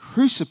 I have been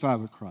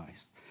crucified with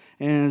Christ.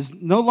 And it is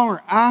no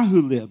longer I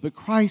who live, but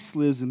Christ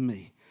lives in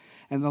me.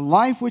 And the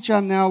life which I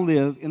now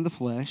live in the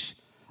flesh,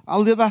 I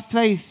live by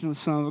faith in the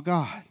Son of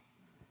God,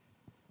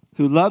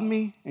 who loved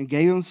me and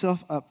gave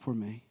himself up for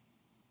me.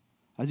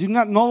 I do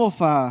not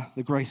nullify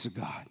the grace of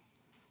God,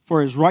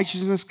 for his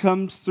righteousness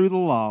comes through the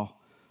law,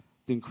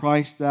 then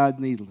Christ died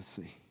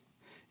needlessly.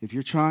 If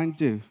you're trying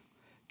to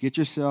get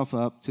yourself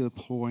up to a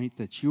point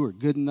that you are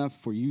good enough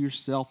for you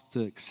yourself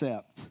to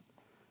accept.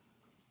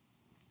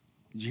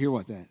 Did you hear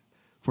what that?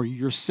 For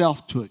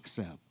yourself to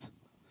accept.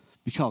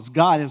 Because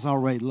God has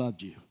already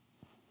loved you.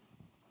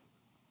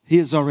 He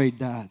has already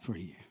died for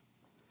you.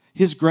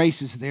 His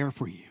grace is there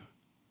for you.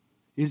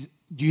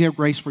 Do you have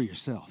grace for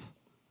yourself?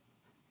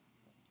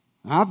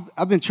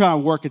 I've been trying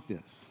to work at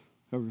this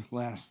over the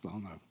last,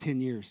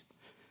 10 years.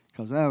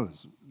 Because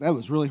that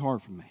was really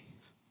hard for me.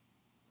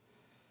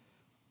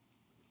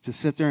 To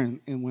sit there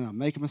and when I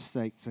make a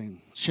mistake,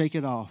 shake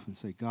it off and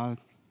say, God,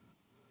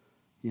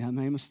 yeah, I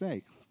made a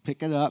mistake.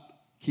 Pick it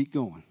up, keep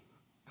going,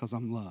 because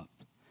I'm loved.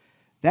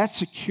 That's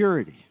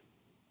security.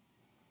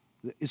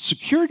 It's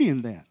security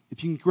in that,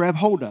 if you can grab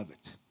hold of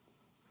it.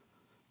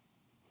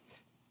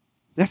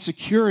 That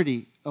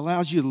security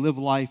allows you to live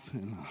life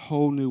in a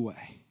whole new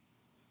way.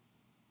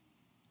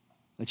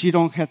 That you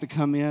don't have to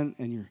come in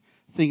and you're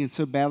thinking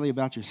so badly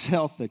about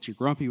yourself that you're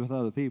grumpy with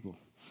other people.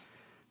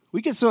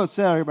 We get so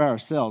upset about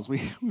ourselves,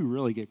 we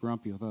really get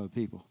grumpy with other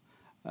people.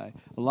 A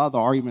lot of the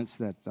arguments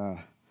that I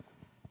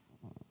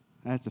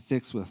have to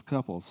fix with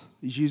couples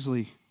is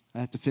usually I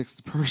have to fix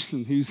the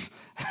person who's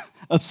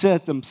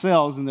upset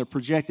themselves and they're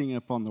projecting it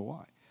upon the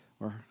wife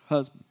or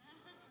husband.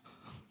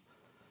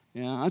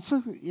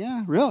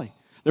 Yeah, really.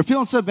 They're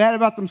feeling so bad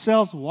about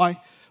themselves,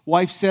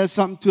 wife says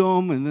something to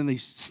them and then they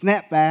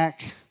snap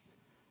back,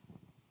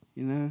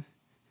 And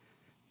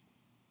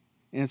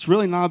it's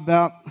really not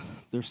about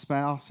their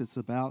spouse, it's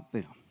about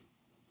them.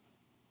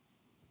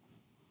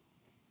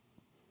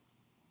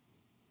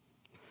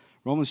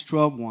 Romans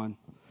 12:1.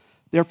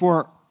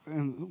 Therefore,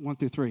 1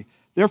 through 3.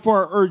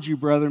 Therefore, I urge you,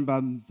 brethren, by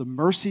the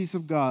mercies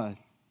of God.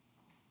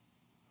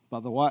 By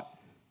the what?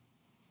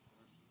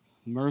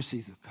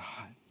 Mercies of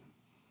God.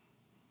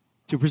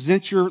 To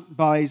present your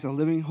bodies a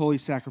living, holy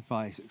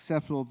sacrifice,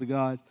 acceptable to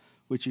God,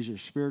 which is your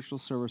spiritual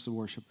service of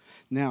worship.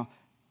 Now,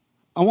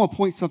 I want to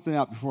point something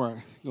out before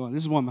I go on.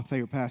 This is one of my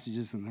favorite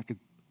passages, and I could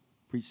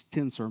preach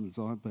 10 sermons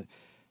on it,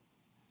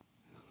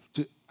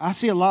 but I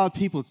see a lot of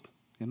people,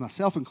 and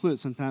myself included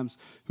sometimes,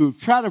 who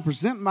try to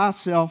present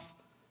myself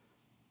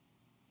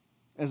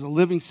as a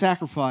living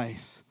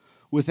sacrifice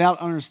without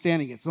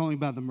understanding it's only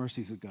by the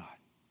mercies of God.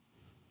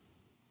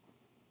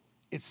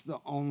 It's the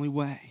only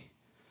way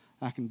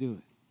I can do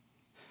it.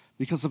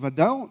 Because if I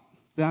don't,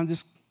 then I'm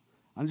just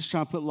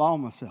trying to put law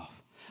on myself.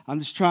 I'm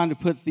just trying to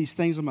put these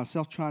things on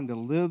myself, trying to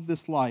live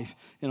this life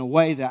in a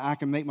way that I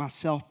can make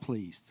myself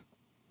pleased,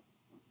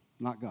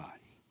 not God.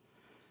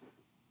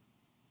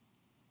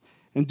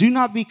 And do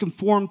not be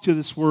conformed to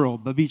this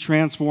world, but be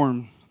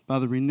transformed by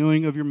the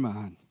renewing of your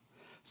mind,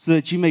 so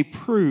that you may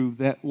prove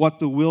that what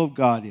the will of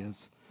God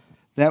is,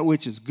 that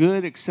which is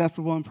good,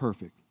 acceptable, and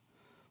perfect.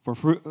 For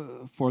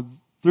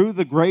through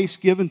the grace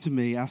given to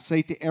me, I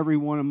say to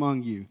everyone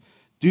among you,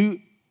 do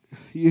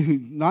you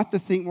not to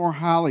think more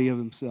highly of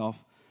himself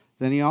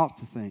than he ought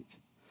to think,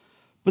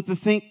 but to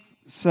think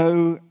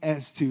so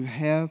as to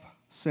have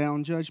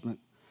sound judgment,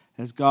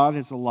 as God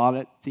has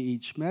allotted to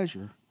each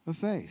measure of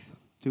faith.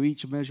 To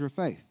each measure of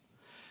faith.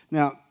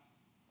 Now,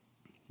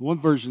 one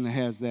version that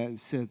has that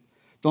said,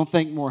 don't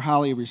think more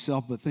highly of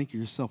yourself, but think of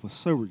yourself with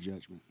sober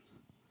judgment.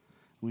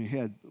 We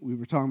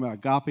were talking about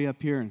agape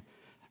up here, and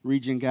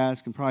region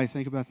guys can probably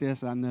think about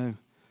this. I know.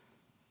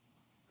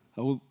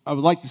 I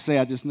would like to say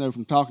I just know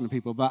from talking to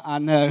people, but I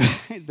know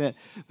that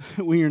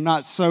when you're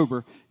not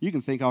sober, you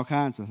can think all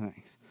kinds of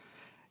things.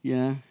 You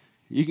know,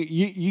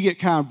 you get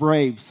kind of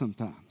brave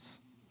sometimes.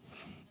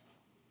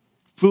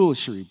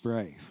 Foolishly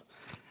brave.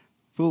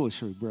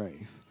 Foolishly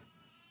brave.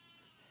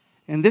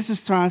 And this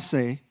is trying to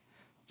say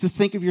to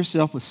think of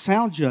yourself with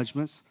sound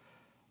judgments,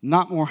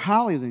 not more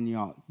highly than you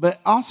ought. But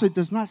also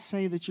does not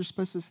say that you're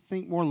supposed to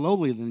think more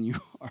lowly than you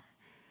are.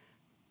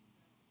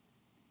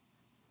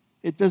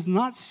 It does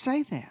not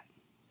say that.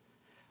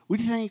 We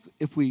think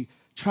if we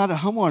try to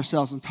humble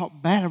ourselves and talk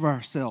bad of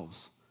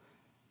ourselves,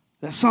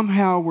 that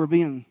somehow we're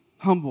being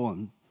humble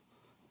and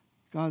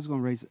God's going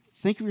to raise it.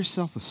 Think of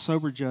yourself with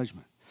sober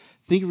judgment.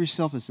 Think of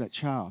yourself as that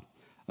child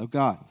of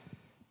God.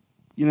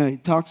 You know, he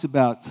talks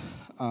about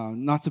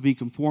not to be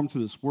conformed to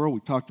this world.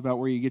 We talked about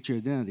where you get your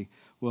identity.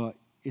 Well,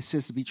 it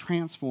says to be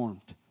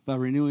transformed by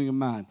renewing of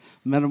mind.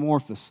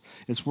 Metamorphosis.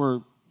 It's where,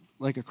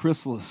 like a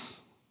chrysalis,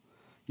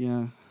 you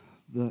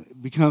know,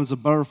 becomes a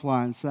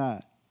butterfly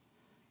inside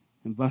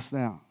and busts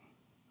out.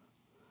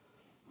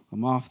 A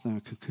moth in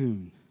a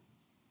cocoon.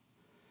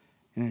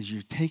 And as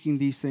you're taking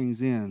these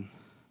things in,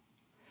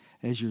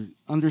 as you're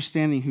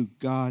understanding who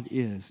God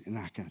is, and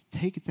I can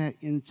take that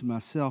into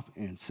myself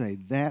and say,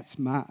 that's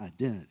my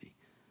identity.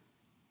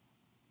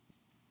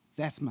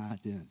 That's my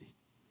identity.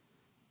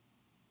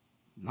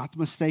 Not the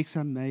mistakes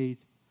I made.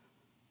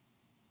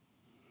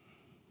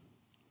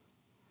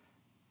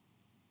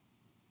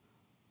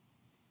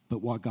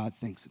 But what God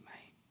thinks of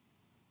me.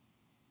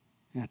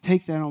 And I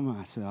take that on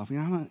myself. You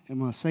know,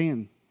 am I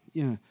saying,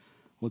 you know,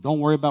 well, don't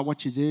worry about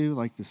what you do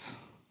like this?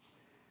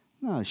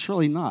 No,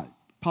 surely not.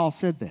 Paul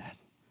said that.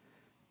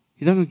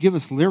 He doesn't give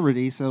us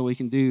liberty so we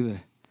can do the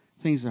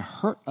things that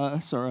hurt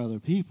us or other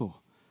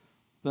people.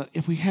 But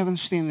if we have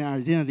understanding our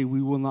identity,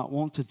 we will not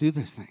want to do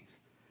those things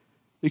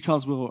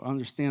because we'll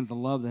understand the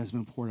love that has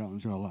been poured out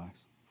into our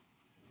lives.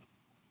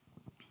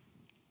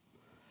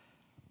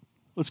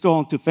 Let's go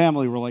on to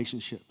family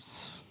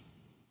relationships.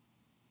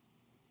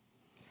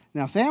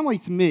 Now, family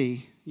to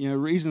me, you know,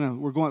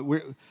 reason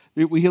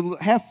we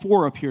have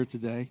 4 up here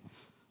today.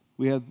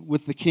 We have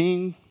with the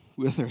King,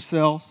 with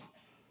ourselves,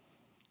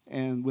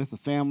 and with the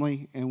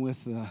family, and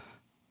with the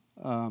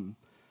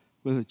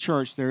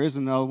church. There is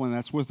another one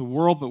that's with the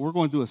world, but we're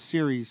going to do a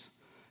series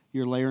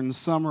year later in the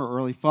summer or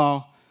early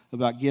fall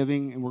about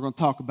giving, and we're going to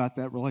talk about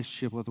that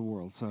relationship with the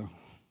world. So,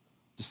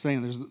 just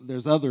saying,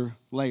 there's other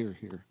layers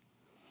here.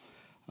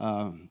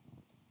 But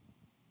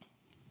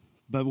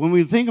when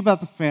we think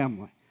about the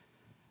family,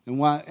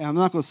 and I'm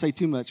not going to say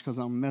too much because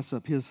I'm going to mess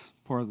up his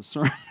part of the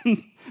sermon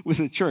with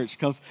the church,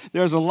 because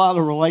there's a lot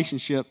of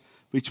relationship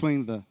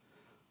between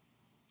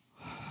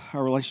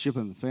our relationship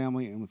in the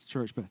family and with the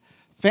church. But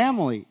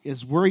family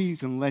is where you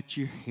can let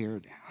your hair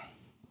down.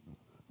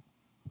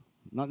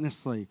 Not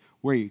necessarily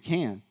where you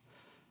can,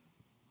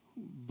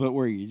 but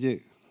where you do.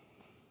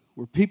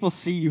 Where people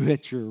see you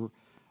at your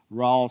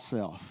raw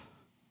self.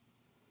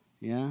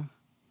 Yeah?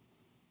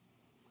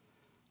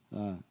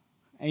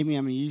 Amy,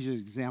 I'm going to use you as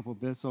an example,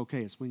 but it's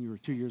okay. It's when you were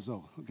 2 years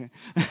old, okay?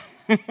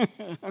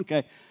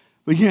 Okay.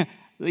 But yeah,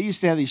 they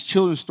used to have these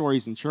children's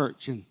stories in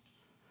church, and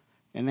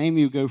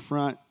Amy would go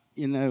front,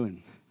 you know,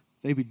 and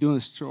they'd be doing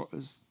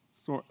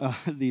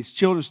these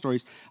children's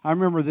stories. I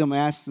remember them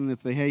asking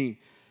if they had any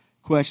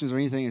questions or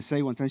anything to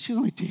say one time. She was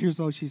only 2 years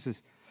old. She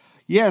says,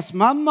 yes,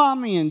 my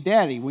mommy and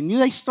daddy, when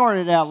they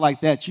started out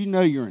like that, you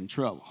know you're in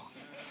trouble.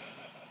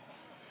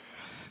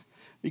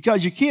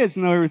 Because your kids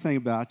know everything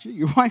about you.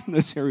 Your wife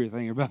knows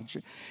everything about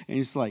you. And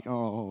it's like,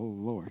 oh,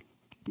 Lord.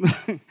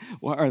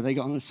 What are they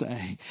going to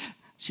say?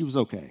 She was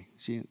okay.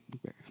 She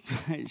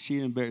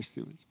didn't embarrass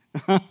too much.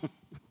 I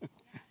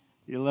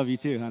love you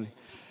too, honey.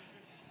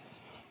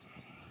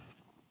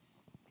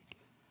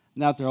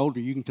 Now that they're older,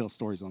 you can tell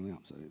stories on them.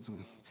 So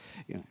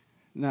yeah.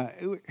 No,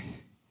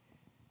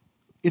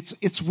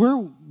 it's where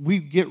we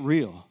get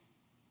real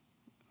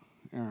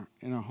in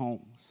our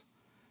homes.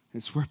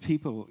 It's where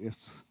people,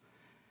 it's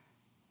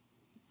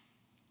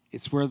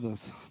where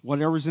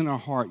whatever's in our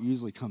heart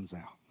usually comes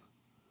out.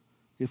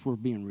 If we're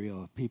being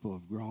real, if people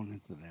have grown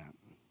into that.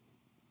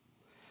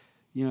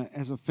 You know,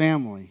 as a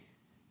family,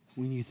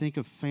 when you think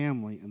of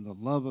family and the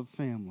love of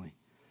family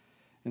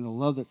and the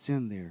love that's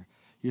in there,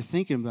 you're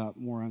thinking about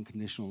more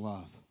unconditional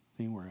love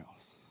than anywhere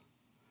else.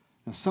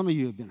 Now, some of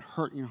you have been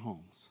hurt in your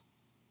homes.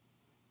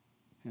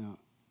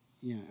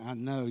 I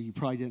know you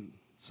probably didn't.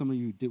 Some of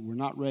you were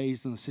not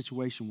raised in a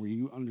situation where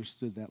you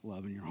understood that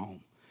love in your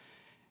home.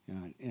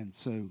 And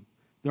so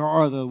there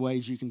are other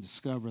ways you can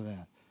discover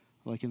that,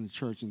 like in the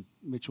church, and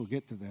Mitch will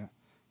get to that.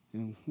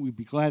 And we'd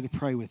be glad to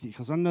pray with you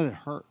because I know it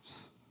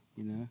hurts,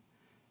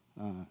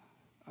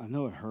 I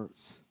know it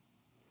hurts.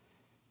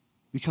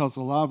 Because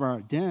a lot of our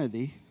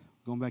identity,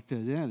 going back to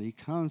identity,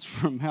 comes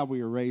from how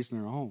we were raised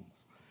in our homes.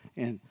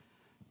 And,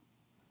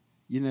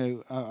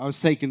 I was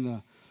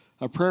taking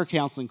a prayer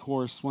counseling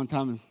course one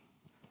time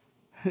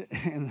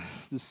in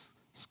this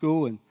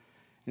school, and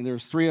there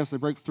was three of us. They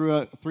broke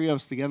three of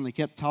us together, and they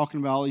kept talking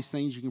about all these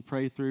things you can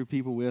pray through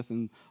people with,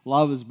 and a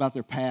lot of it was about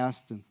their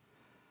past. And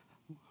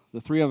the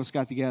three of us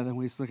got together, and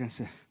we just looked and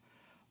said,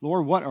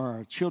 Lord, what are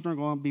our children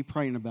going to be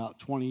praying about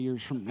 20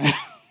 years from now?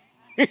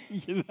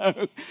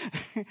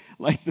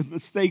 Like the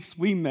mistakes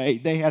we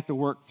made, they have to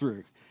work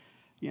through.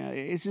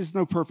 It's just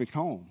no perfect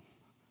home,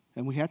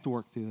 and we have to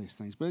work through these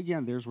things. But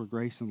again, there's where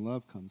grace and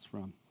love comes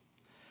from.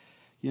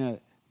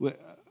 It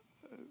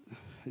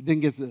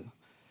didn't get to,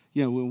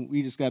 when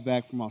we just got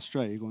back from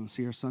Australia going to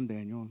see our son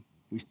Daniel, and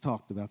we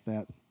talked about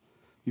that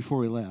before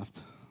we left.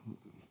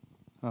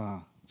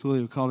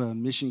 Tulio called it a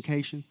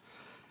missioncation,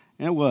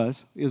 and it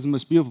was the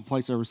most beautiful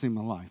place I've ever seen in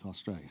my life,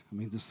 Australia. I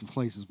mean, just the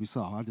places we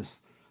saw. I've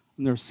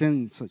never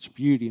seen such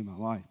beauty in my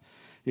life.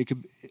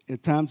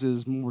 At times it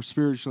was more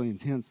spiritually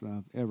intense than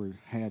I've ever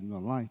had in my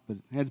life, but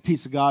it had the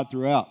peace of God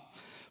throughout.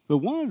 But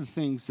one of the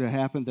things that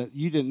happened that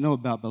you didn't know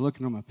about by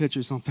looking at my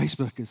pictures on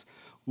Facebook is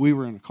we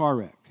were in a car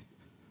wreck.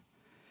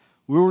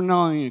 We were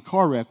not only in a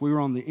car wreck, we were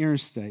on the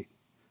interstate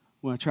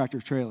when a tractor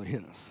trailer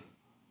hit us.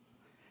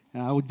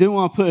 And I didn't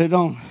want to put it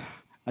on.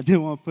 I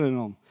didn't want to put it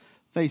on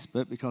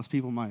Facebook because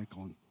people might have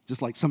gone,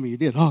 just like some of you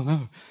did. Oh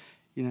no,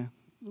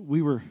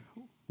 we were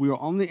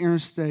on the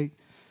interstate,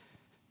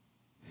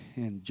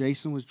 and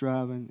Jason was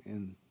driving,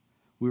 and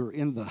we were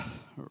in the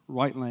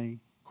right lane.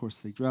 Of course,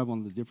 they drive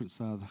on the different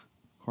side of the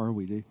car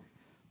we do,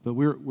 but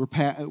we're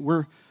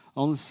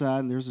on the side,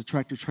 and there's a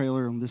tractor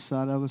trailer on this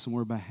side of us, and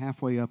we're about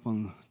halfway up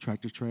on the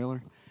tractor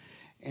trailer,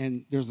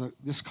 and there's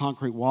this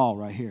concrete wall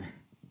right here.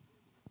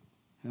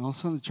 And all of a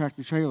sudden, the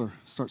tractor trailer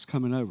starts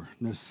coming over.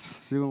 No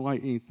signal light,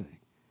 anything.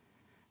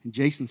 And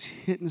Jason's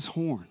hitting his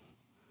horn,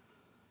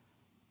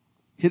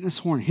 hitting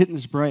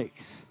his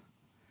brakes.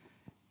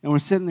 And we're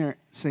sitting there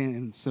saying,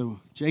 and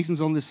so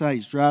Jason's on this side.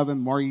 He's driving.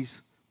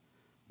 Marty's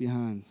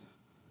behind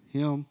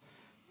him.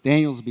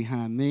 Daniel's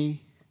behind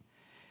me.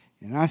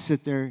 And I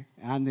sit there,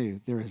 and I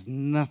knew there is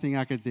nothing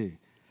I could do.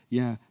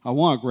 I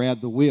want to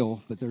grab the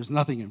wheel, but there's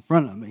nothing in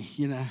front of me,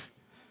 And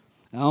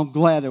I'm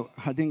glad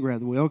I didn't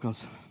grab the wheel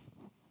because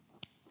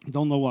I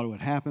don't know what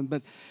would happen.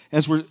 But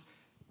as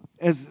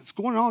it's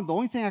going on, the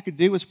only thing I could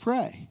do was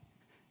pray.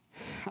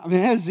 I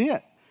mean, that's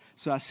it.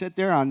 So I sit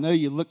there. I know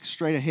you look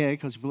straight ahead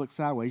because if you look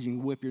sideways, you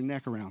can whip your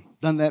neck around.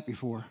 Done that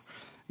before,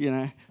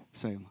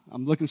 So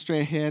I'm looking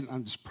straight ahead.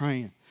 I'm just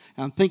praying.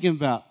 And I'm thinking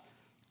about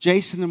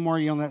Jason and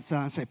Marty on that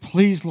side and say,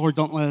 please, Lord,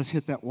 don't let us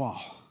hit that wall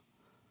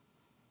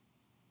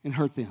and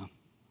hurt them.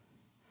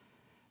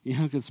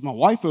 Because my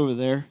wife over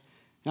there,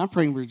 and I'm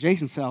praying for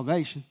Jason's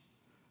salvation.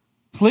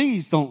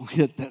 Please don't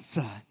hit that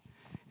side.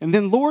 And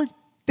then, Lord,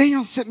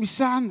 Daniel's sitting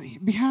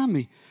behind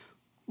me.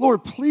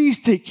 Lord, please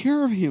take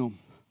care of him.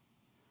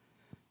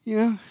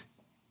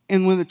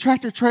 And when the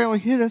tractor trailer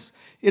hit us,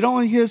 it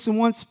only hit us in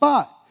one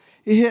spot.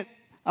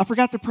 I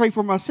forgot to pray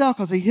for myself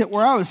because it hit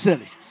where I was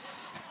sitting.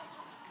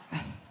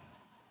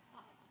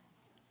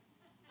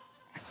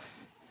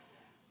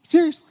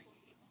 Seriously.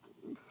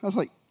 I was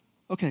like,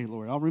 okay,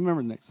 Lord, I'll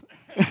remember next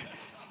time.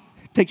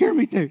 Take care of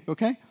me too,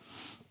 okay?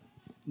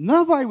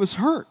 Nobody was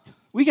hurt.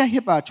 We got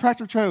hit by a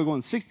tractor trailer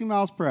going 60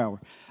 miles per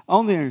hour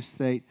on the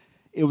interstate.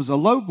 It was a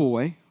low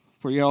boy,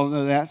 for y'all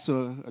know that,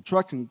 so a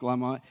truck can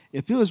climb on it.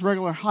 If it was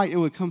regular height, it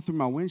would come through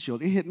my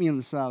windshield. It hit me on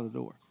the side of the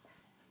door.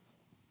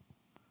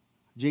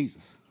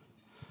 Jesus.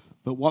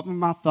 But what were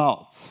my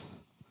thoughts?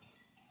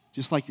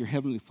 Just like your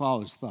Heavenly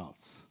Father's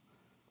thoughts.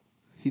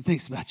 He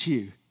thinks about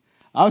you.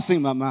 I was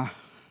thinking about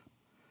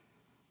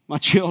my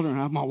children,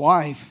 my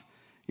wife,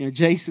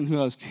 Jason,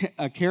 who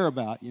I care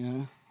about,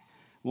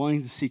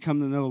 wanting to see come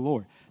to know the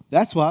Lord.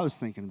 That's what I was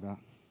thinking about.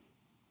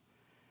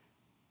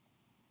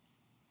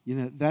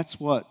 That's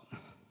what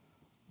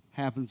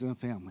happens in a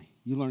family.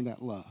 You learn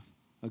that love,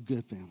 a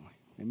good family.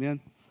 Amen?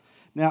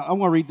 Now, I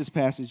want to read this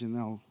passage, and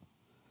then I'll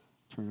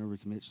turn it over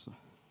to Mitch. So.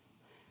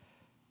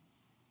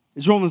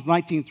 It's Romans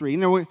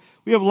 19:3.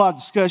 We have a lot of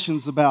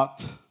discussions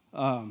about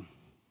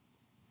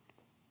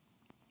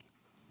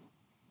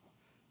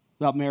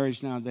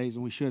marriage nowadays,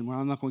 and we shouldn't. Well,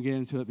 I'm not going to get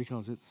into it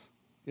because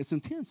it's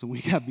intense, and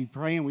we got to be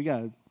praying. We got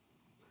to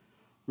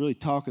really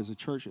talk as a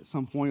church at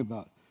some point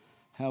about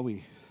how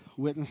we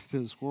witness to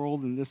this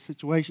world in this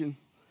situation.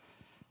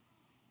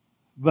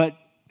 But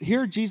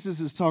here Jesus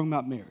is talking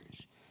about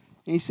marriage.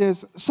 And he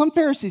says, some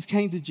Pharisees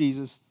came to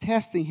Jesus,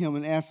 testing him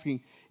and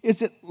asking,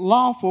 is it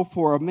lawful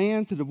for a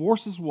man to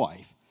divorce his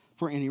wife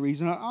for any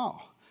reason at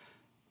all?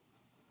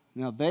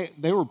 Now,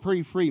 they were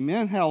pretty free.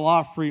 Men had a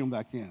lot of freedom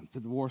back then to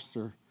divorce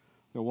their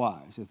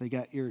wives if they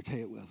got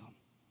irritated with them.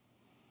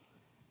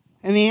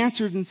 And he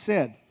answered and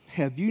said,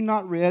 have you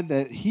not read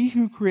that he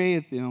who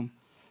created them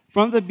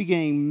from the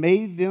beginning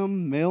made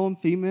them male and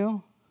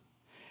female?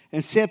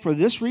 And said, for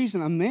this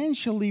reason, a man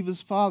shall leave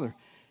his father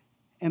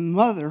and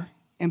mother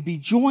and be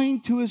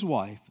joined to his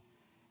wife,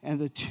 and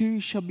the two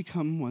shall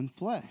become one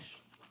flesh.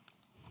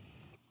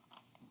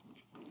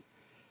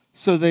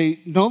 So they're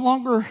no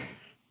longer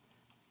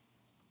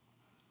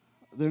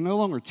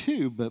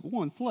two, but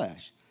one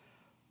flesh.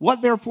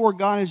 What therefore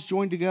God has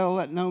joined together,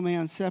 let no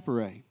man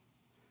separate.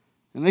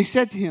 And they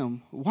said to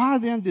him, why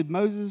then did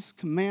Moses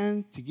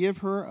command to give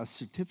her a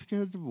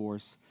certificate of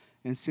divorce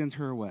and send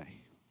her away?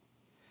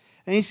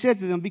 And he said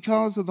to them,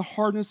 because of the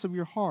hardness of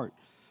your heart,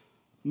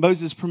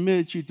 Moses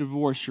permitted you to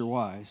divorce your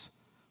wives.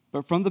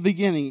 But from the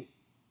beginning,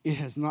 it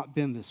has not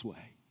been this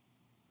way.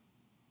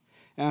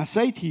 And I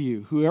say to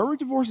you, whoever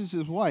divorces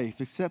his wife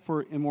except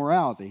for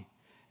immorality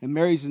and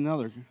marries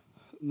another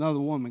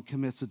woman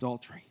commits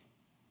adultery.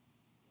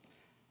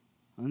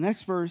 The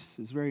next verse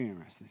is very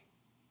interesting.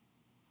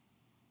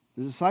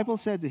 The disciple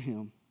said to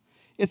him,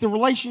 if the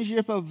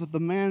relationship of the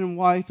man and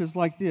wife is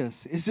like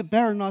this, is it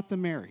better not to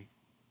marry?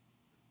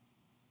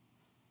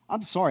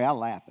 I'm sorry, I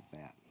laugh at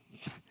that.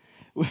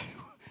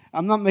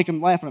 I'm not making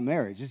them laugh at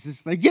marriage. It's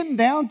just they're getting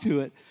down to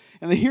it,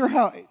 and they hear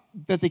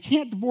that they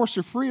can't divorce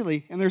her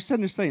freely, and they're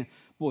sitting there saying,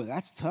 boy,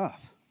 that's tough.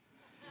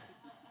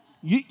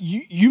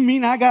 You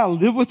mean I got to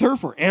live with her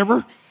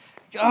forever?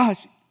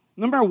 Gosh,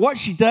 no matter what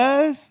she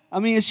does, I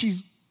mean, if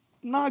she's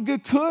not a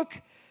good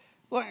cook,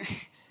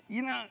 like,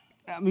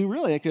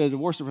 really, I could have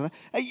divorced her for that.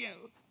 Hey,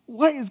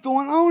 what is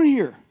going on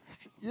here?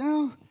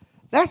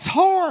 That's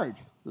hard.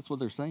 That's what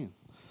they're saying.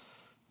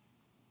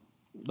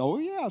 Oh,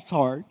 yeah, it's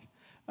hard.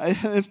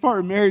 As part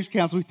of marriage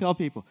counsel, we tell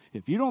people,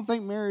 if you don't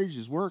think marriage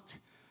is work,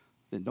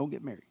 then don't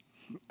get married.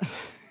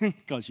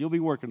 Because you'll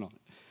be working on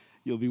it.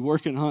 You'll be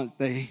working on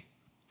it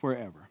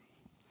forever.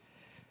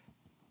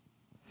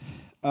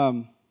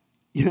 I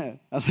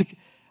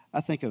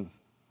think of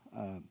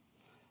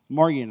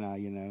Margie and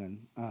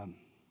I,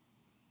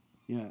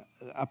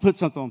 I put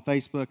something on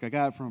Facebook. I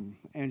got it from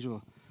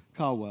Angela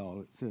Caldwell.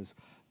 It says,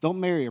 don't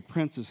marry a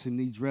princess who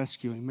needs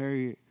rescuing.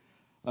 Marry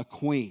a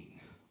queen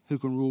who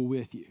can rule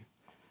with you.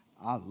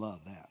 I love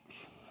that.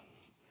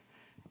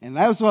 And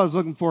that was what I was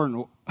looking for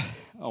in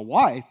a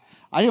wife.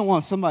 I didn't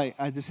want somebody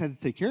I just had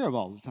to take care of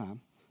all the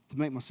time to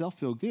make myself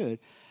feel good.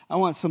 I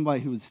want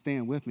somebody who would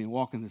stand with me and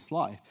walk in this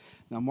life.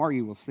 Now,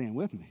 Margie will stand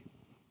with me.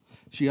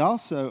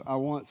 I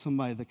want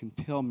somebody that can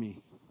tell me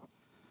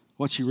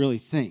what she really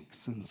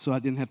thinks, and so I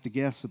didn't have to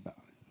guess about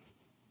it.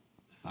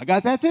 I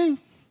got that too.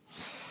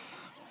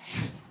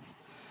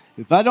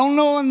 If I don't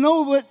know, I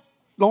know, but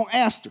don't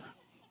ask her.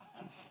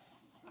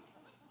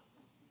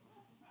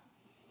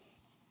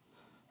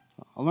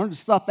 I learned to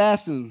stop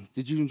asking,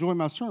 did you enjoy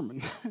my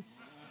sermon?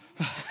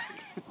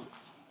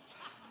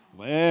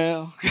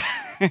 Well,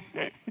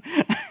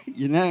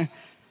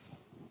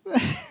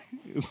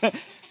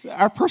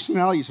 our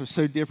personalities are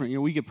so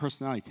different. We get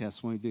personality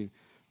tests when we do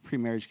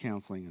pre-marriage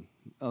counseling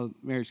and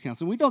marriage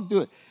counseling. We don't do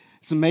it.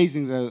 It's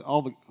amazing, though,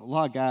 a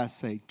lot of guys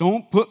say,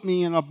 don't put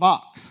me in a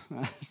box.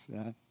 I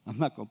say, I'm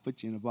not going to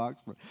put you in a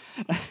box, but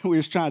we're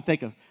just trying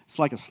to it's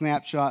like a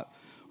snapshot.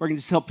 We're going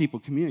to just help people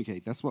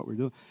communicate. That's what we're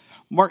doing.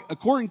 Mark,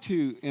 according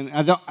to, and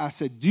I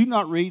said, do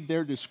not read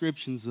their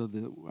descriptions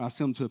I sent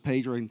them to a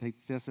page where I can take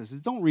the test. I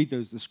said, don't read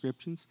those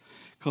descriptions,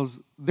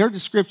 because their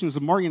descriptions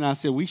of Margie and I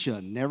said we should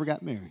have never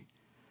got married.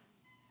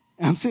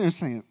 And I'm sitting there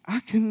saying, I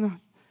cannot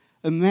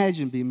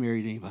imagine being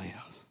married to anybody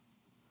else.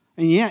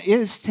 And yeah, it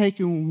is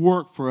taking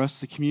work for us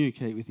to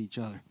communicate with each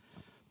other.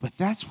 But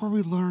that's where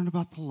we learn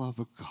about the love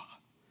of God.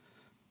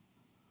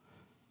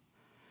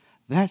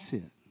 That's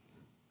it.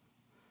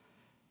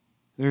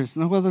 There's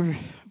no other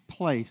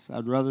place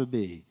I'd rather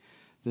be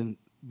than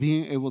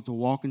being able to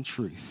walk in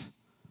truth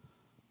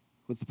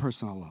with the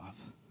person I love.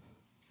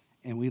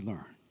 And we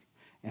learn.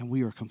 And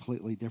we are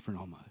completely different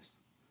almost.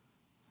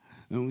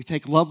 When we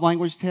take love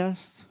language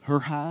tests, her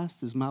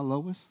highest is my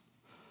lowest.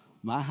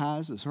 My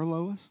highest is her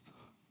lowest.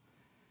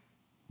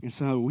 And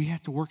so we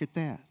have to work at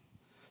that.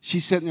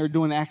 She's sitting there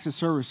doing acts of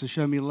service to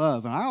show me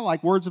love. And I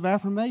like words of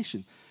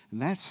affirmation.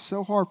 And that's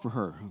so hard for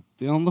her.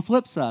 Then on the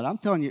flip side, I'm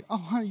telling you, oh,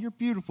 honey, you're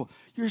beautiful.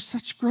 You're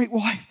such a great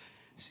wife.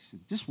 She said,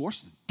 just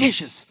wash the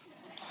dishes.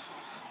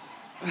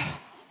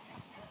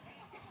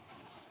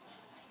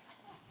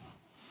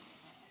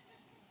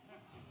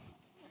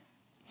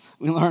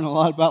 We learn a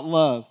lot about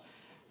love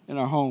in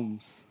our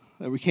homes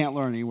that we can't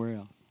learn anywhere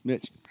else.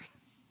 Mitch.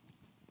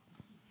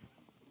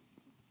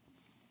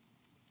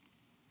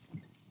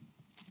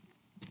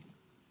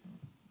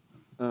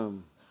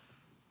 And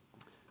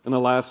the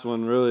last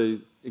one,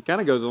 really, it kind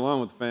of goes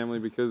along with family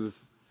because,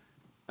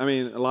 a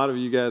lot of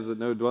you guys that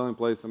know Dwelling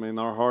Place,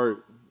 our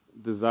heart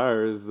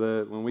desire is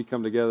that when we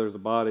come together as a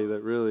body,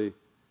 that really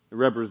it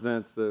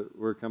represents that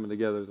we're coming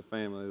together as a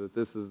family, that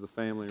this is the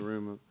family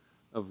room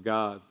of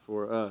God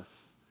for us.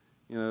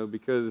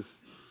 Because,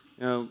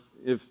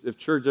 if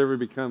church ever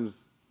becomes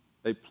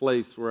a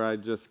place where I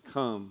just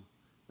come,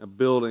 a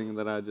building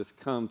that I just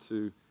come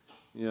to,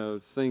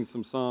 sing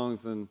some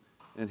songs and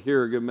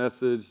hear a good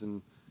message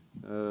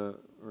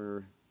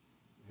or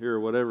hear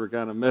whatever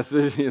kind of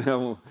message,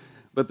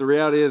 But the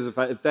reality is,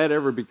 if that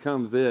ever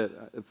becomes it,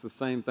 it's the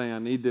same thing. I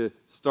need to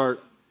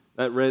start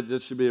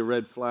this should be a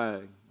red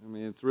flag. I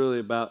mean, it's really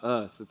about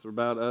us. It's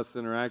about us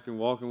interacting,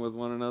 walking with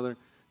one another.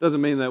 Doesn't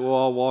mean that we'll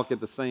all walk at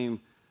the same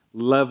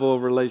level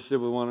of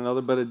relationship with one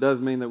another, but it does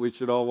mean that we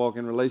should all walk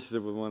in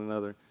relationship with one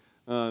another.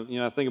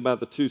 I think about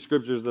the two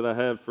scriptures that I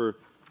have for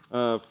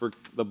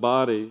the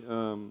body.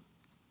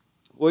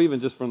 Even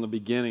just from the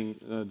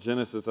beginning,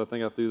 Genesis, I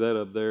think I threw that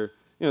up there.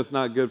 It's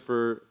not good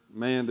for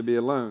man to be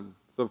alone.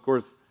 So, of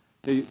course,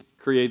 he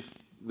creates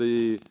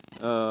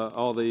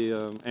all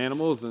the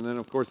animals, and then,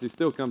 of course, he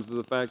still comes to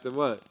the fact that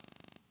what?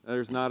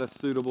 There's not a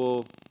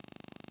suitable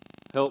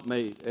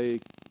helpmate,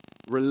 a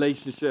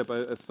relationship,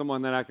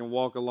 someone that I can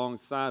walk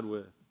alongside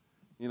with.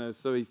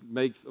 So he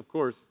makes, of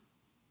course,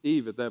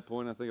 Eve at that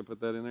point. I think I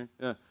put that in there.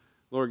 Yeah,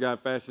 Lord God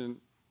fashioned,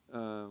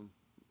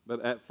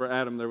 but for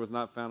Adam there was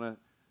not found a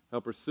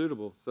helper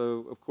suitable.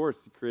 So, of course,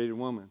 he created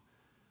woman.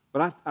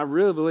 But I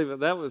really believe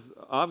that was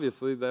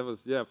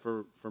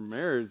for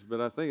marriage,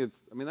 but I think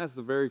that's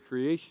the very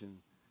creation.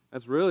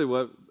 That's really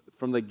what,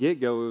 from the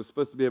get-go, it was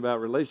supposed to be about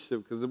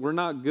relationship, because we're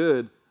not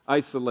good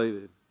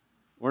isolated.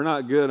 We're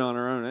not good on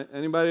our own.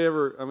 Anybody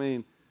ever,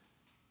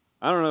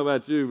 I don't know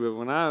about you,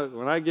 but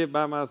when I get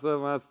by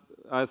myself,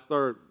 I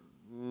start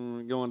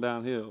going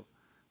downhill.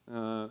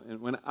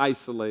 And when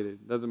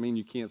isolated, doesn't mean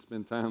you can't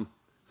spend time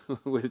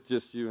with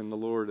just you and the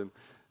Lord,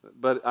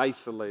 but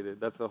isolated,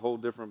 that's a whole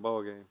different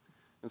ballgame.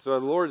 And so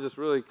the Lord is just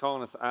really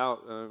calling us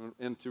out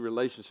into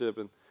relationship.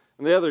 And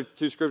the other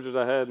two scriptures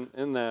I had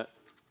in that,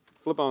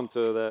 flip on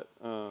to that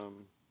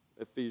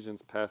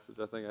Ephesians passage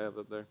I think I have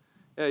up there.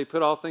 Yeah, he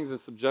put all things in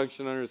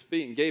subjection under his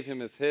feet and gave him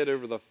his head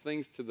over the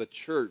things to the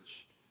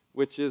church,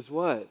 which is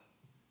what?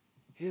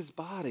 His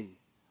body.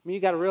 You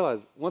got to realize,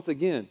 once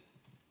again,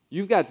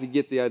 you've got to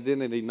get the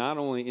identity not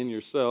only in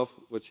yourself,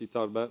 which he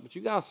talked about, but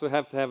you also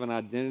have to have an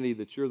identity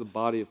that you're the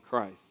body of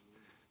Christ,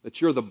 that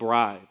you're the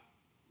bride.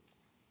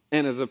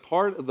 And as a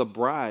part of the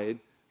bride,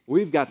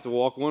 we've got to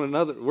walk one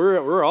another.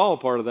 We're all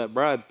part of that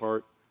bride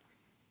part.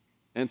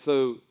 And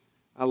so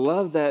I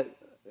love that.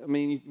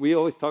 We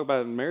always talk about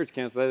it in marriage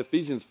counseling, that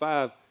Ephesians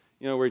 5,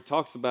 where he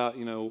talks about,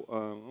 I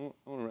want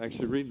to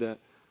actually read that.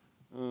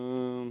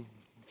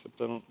 Except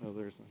I don't know,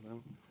 there's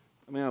no.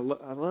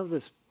 I love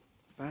this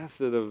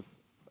facet of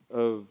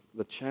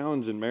the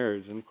challenge in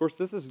marriage. And of course,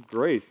 this is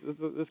grace.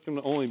 This can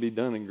only be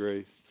done in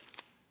grace.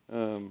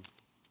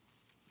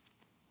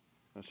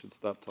 I should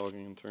stop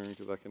talking in turn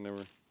because I can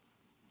never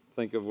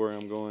think of where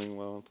I'm going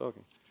while I'm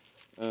talking.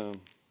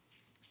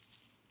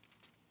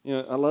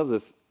 I love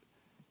this.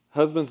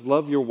 Husbands,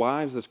 love your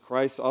wives as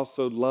Christ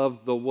also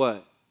loved the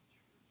what?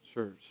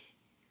 Church.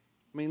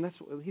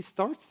 That's what he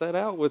starts that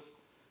out with,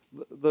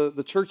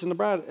 the church and the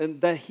bride,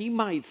 and that he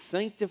might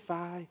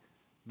sanctify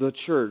the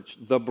church,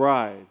 the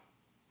bride,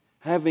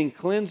 having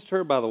cleansed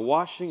her by the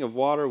washing of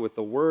water with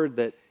the word,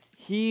 that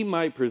he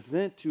might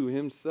present to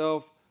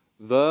himself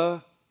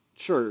the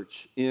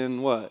church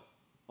in what?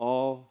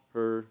 All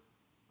her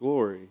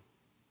glory,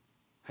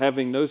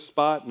 having no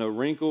spot, no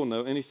wrinkle,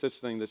 no any such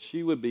thing, that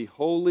she would be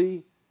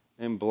holy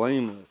and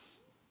blameless.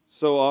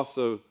 So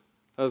also,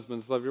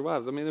 husbands, love your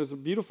wives. There's a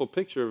beautiful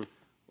picture of,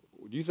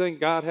 do you think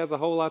God has a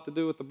whole lot to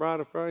do with the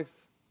bride of Christ?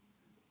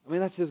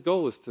 That's his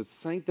goal, is to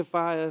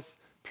sanctify us,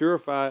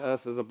 purify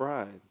us as a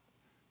bride.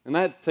 And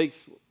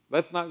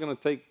that's not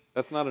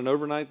an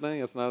overnight thing.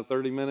 That's not a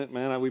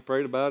 30-minute, we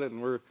prayed about it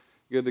and we're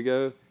good to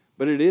go.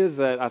 But it is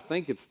that, I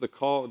think it's the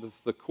call, it's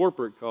the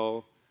corporate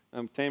call.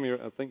 Tammy,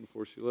 I think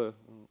before she left,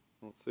 I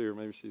don't see her,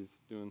 maybe she's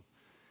doing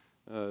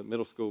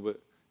middle school, but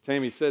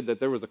Tammy said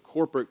that there was a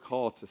corporate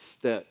call to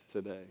step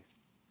today.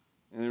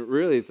 And it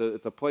really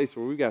it's a place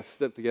where we've got to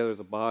step together as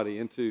a body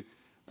into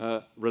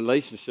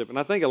relationship. And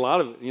I think a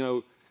lot of,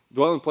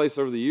 Dwelling Place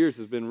over the years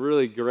has been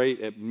really great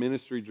at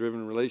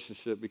ministry-driven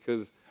relationship,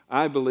 because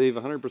I believe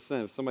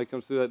 100% if somebody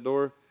comes through that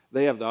door,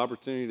 they have the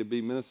opportunity to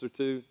be ministered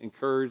to,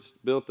 encouraged,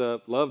 built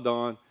up, loved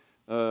on.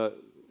 If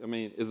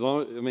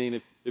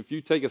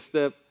you take a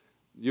step,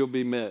 you'll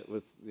be met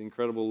with the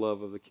incredible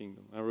love of the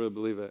kingdom. I really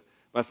believe that.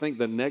 But I think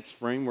the next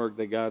framework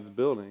that God's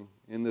building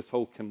in this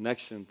whole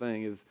connection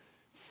thing is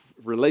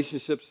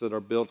relationships that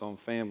are built on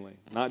family,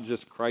 not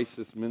just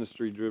crisis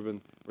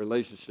ministry-driven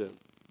relationship.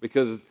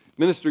 Because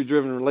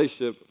ministry-driven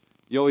relationship,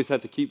 you always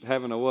have to keep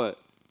having a what?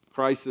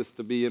 Crisis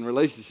to be in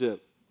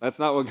relationship. That's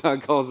not what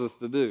God calls us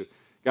to do.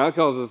 God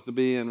calls us to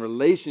be in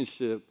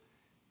relationship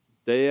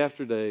day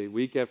after day,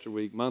 week after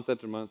week, month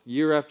after month,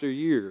 year after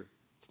year.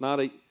 It's not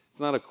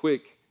a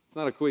quick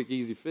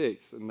easy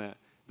fix in that.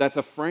 That's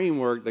a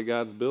framework that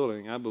God's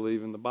building, I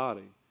believe, in the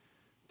body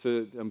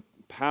to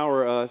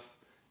empower us.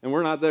 And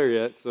we're not there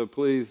yet, so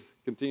please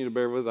continue to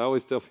bear with us. I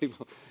always tell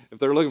people, if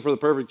they're looking for the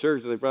perfect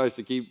church, they probably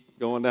should keep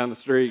going down the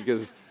street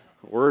because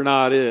we're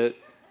not it.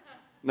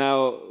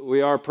 Now,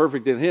 we are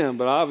perfect in Him,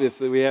 but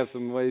obviously we have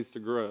some ways to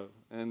grow.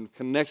 And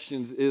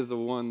connections is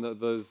one of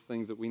those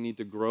things that we need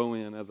to grow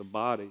in as a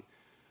body.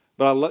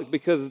 But I love,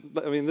 because,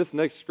 this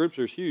next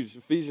scripture is huge,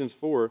 Ephesians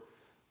 4.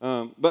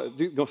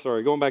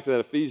 Going back to that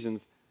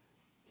Ephesians,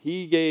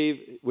 He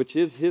gave, which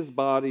is His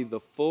body,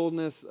 the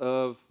fullness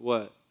of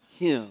what?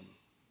 Him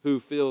who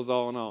fills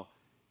all in all.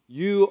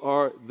 You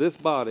are this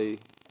body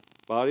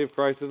of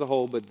Christ as a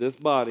whole, but this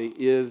body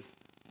is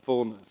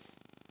fullness.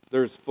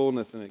 There's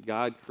fullness in it.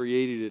 God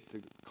created it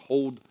to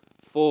hold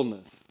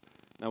fullness.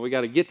 Now we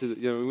got to get to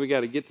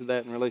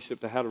that in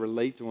relationship to how to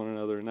relate to one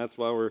another, and that's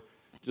why we're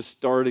just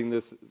starting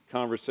this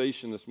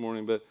conversation this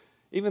morning. But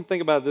even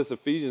think about this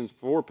Ephesians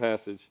 4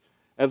 passage.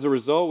 As a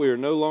result, we are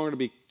no longer to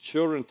be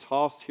children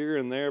tossed here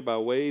and there by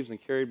waves and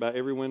carried by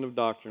every wind of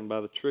doctrine,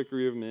 by the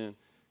trickery of men,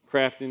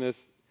 craftiness,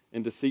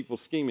 and deceitful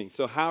scheming.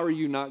 So how are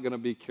you not going to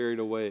be carried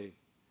away?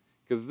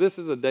 Because this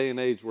is a day and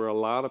age where a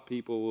lot of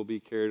people will be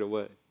carried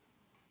away.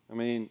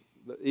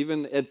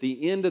 Even at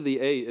the end of the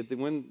age,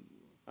 when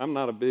I'm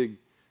not a big,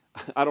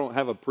 I don't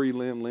have a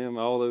prelim,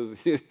 all those,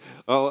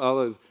 all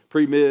those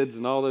pre-mids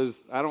and all those.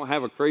 I don't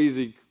have a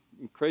crazy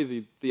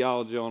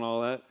theology on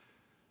all that.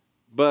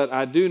 But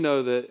I do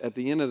know that at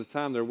the end of the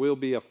time, there will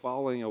be a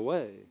falling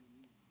away.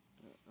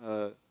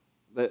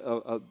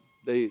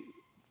 They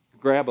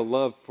grab a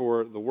love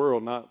for the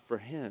world, not for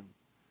Him.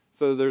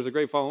 So there's a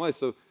great falling away.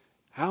 So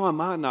how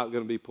am I not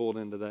going to be pulled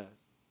into that?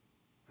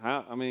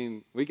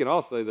 We can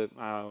all say that,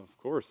 of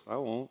course, I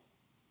won't.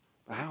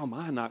 But how am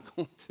I not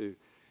going to?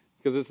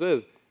 Because it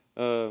says,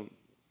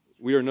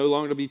 we are no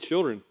longer to be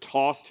children,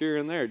 tossed here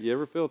and there. Do you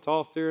ever feel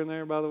tossed here and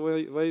there by the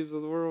waves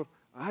of the world?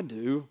 I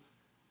do.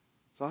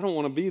 So I don't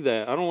want to be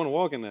that. I don't want to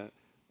walk in that.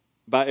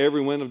 By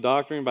every wind of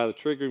doctrine, by the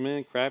trickery of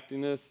men,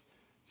 craftiness.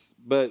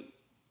 But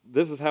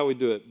this is how we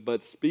do it.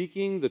 But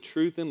speaking the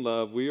truth in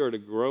love, we are to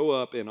grow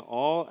up in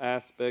all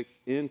aspects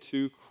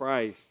into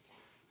Christ,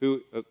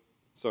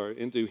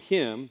 into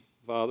Him,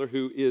 Father,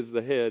 who is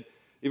the head,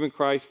 even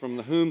Christ, from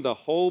whom the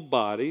whole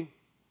body,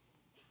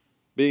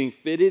 being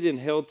fitted and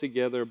held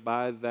together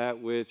by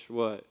that which,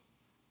 what?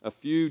 A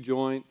few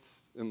joints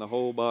in the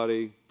whole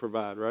body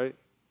provide, right?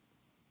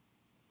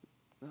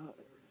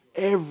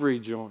 Every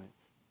joint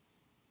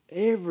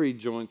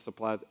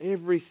supplies,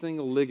 every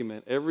single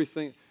ligament,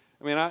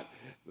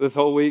 this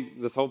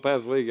whole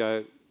past week,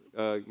 I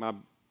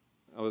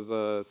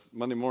was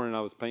Monday morning.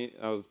 I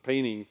was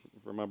painting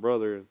for my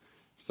brother, and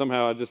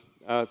somehow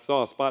I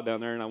saw a spot down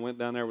there, and I went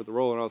down there with the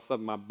roller, and all of a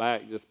sudden my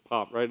back just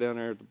popped right down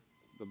there at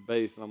the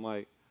base, and I'm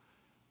like,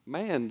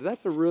 man,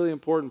 that's a really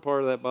important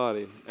part of that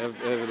body,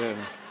 evidently,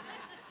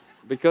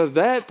 because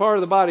that part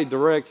of the body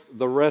directs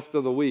the rest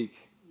of the week.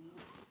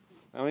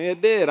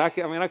 It did. I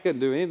couldn't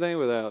do anything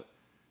without,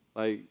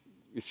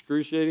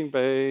 excruciating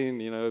pain.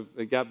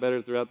 It got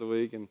better throughout the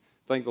week, and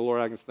thank the Lord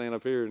I can stand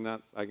up here and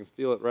I can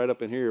feel it right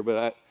up in here.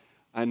 But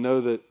I know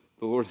that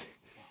the Lord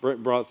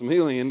brought some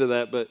healing into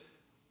that. But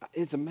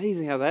it's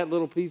amazing how that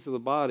little piece of the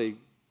body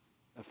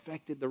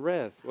affected the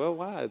rest. Well,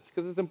 why? It's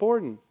because it's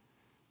important.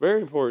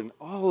 Very important.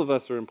 All of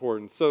us are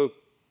important. So,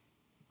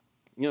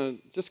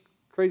 just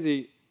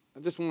crazy.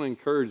 I just want to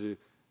encourage you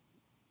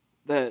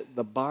that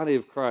the body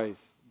of Christ,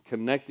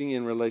 connecting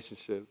in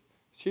relationship,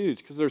 it's huge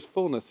because there's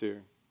fullness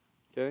here.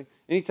 Okay?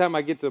 Anytime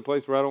I get to a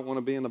place where I don't want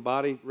to be in the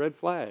body, red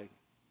flag.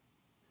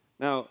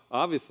 Now,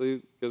 obviously,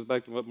 it goes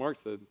back to what Mark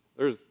said.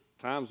 There's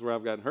times where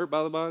I've gotten hurt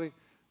by the body.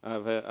 I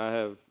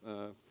have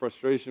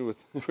frustration with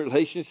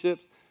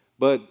relationships,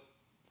 but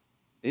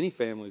any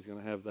family is going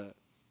to have that,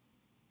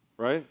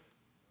 right?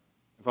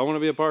 If I want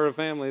to be a part of a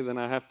family, then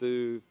I have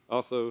to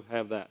also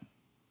have that,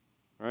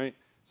 right?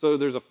 So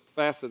there's a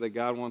facet that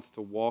God wants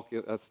to walk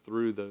us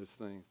through those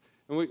things.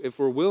 And if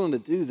we're willing to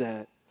do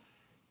that,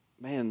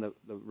 man, the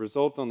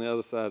result on the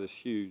other side is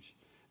huge.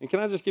 And can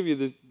I just give you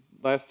these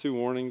last two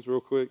warnings real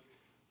quick?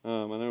 I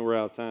know we're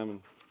out of time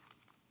and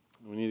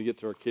we need to get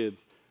to our kids.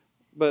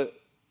 But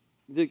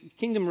the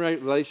kingdom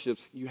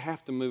relationships, you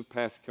have to move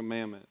past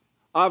commandment.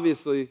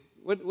 Obviously,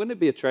 wouldn't it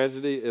be a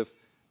tragedy if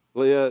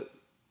Leah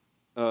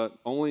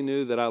only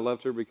knew that I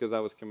loved her because I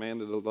was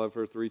commanded to love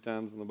her 3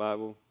 times in the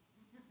Bible?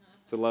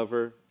 To love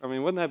her?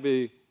 Wouldn't that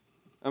be...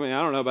 I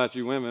don't know about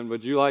you women,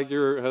 but you like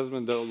your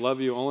husband to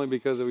love you only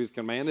because he was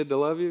commanded to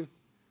love you?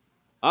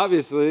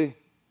 Obviously,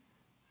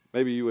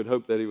 maybe you would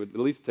hope that he would at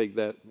least take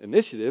that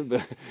initiative,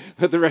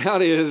 but the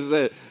reality is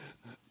that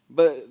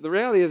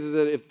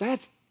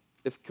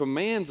if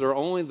commands are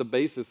only the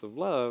basis of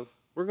love,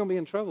 we're going to be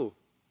in trouble.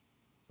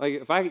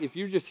 If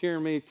you're just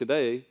hearing me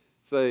today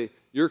say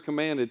you're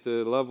commanded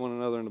to love one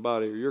another in the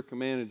body, or you're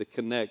commanded to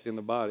connect in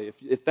the body,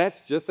 if that's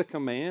just a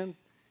command,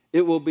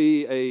 it will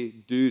be a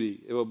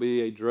duty. It will be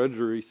a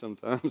drudgery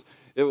sometimes.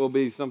 It will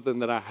be something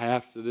that I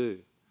have to do.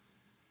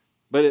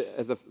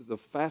 But the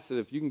facet,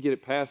 if you can get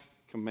it past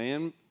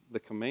the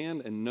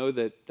command and know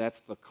that that's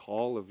the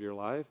call of your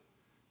life,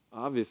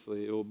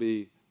 obviously it will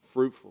be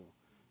fruitful.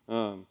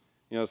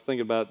 I was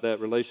thinking about that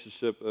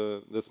relationship,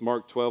 this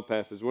Mark 12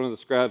 passage. One of the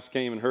scribes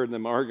came and heard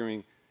them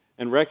arguing,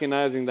 and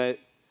recognizing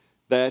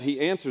that he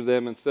answered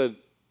them and said,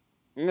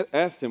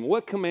 asked him,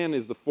 what command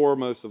is the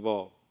foremost of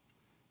all?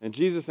 And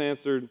Jesus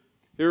answered,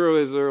 Hear,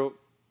 O Israel,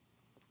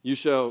 you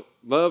shall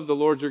love the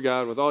Lord your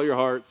God with all your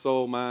heart,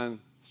 soul, mind,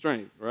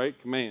 strength, right?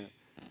 Command.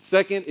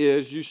 Second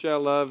is, you shall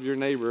love your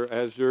neighbor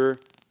as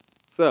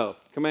yourself.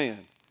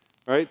 Command,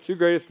 right? Two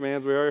greatest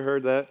commands, we already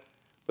heard that.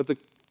 But the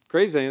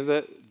crazy thing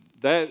is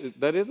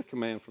that is a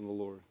command from the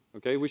Lord,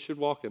 okay? We should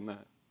walk in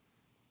that.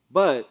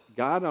 But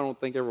God, I don't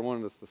think, ever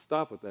wanted us to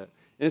stop with that.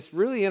 And it's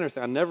really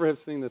interesting. I never have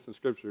seen this in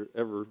Scripture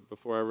ever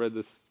before I read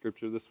this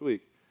Scripture this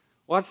week.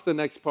 Watch the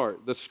next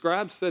part. The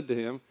scribe said to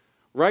him,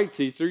 Right,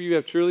 teacher, you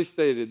have truly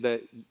stated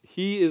that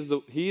he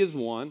is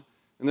one,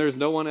 and there is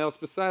no one else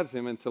besides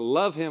him, and to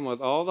love him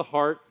with all the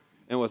heart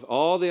and with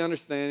all the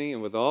understanding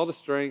and with all the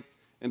strength,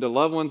 and to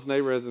love one's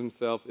neighbor as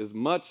himself is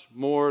much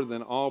more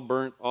than all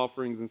burnt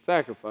offerings and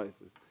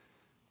sacrifices.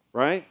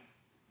 Right?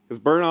 Because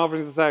burnt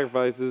offerings and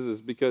sacrifices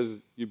is because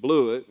you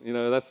blew it.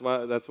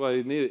 That's why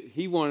you need it.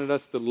 He wanted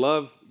us to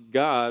love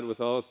God with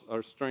all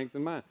our strength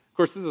and mind. Of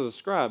course, this is a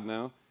scribe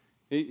now.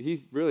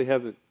 He really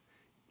hasn't,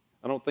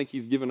 I don't think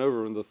he's given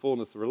over in the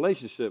fullness of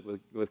relationship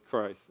with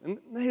Christ. And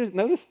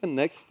notice the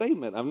next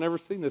statement. I've never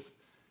seen this.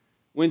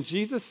 When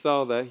Jesus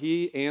saw that,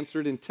 he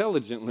answered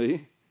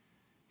intelligently.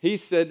 He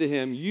said to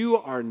him, You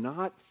are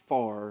not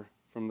far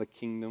from the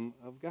kingdom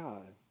of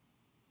God.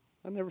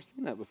 I've never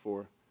seen that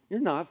before. You're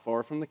not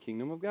far from the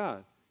kingdom of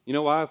God. You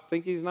know why I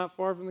think he's not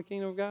far from the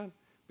kingdom of God?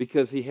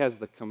 Because he has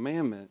the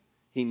commandment.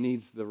 He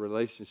needs the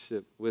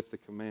relationship with the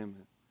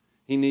commandment.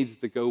 He needs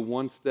to go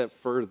one step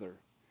further.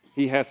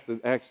 He has to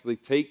actually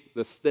take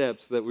the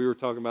steps that we were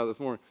talking about this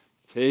morning.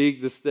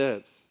 Take the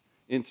steps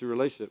into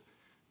relationship.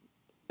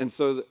 And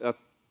so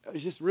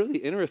it's just really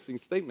interesting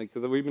statement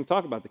because we've been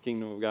talking about the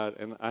kingdom of God,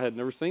 and I had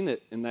never seen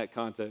it in that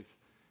context.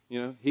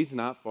 He's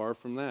not far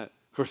from that.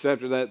 Of course,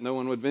 after that, no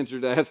one would venture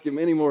to ask him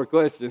any more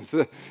questions.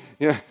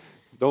 Don't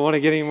want to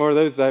get any more of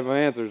those type of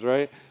answers,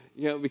 right?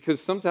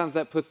 Because sometimes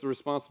that puts the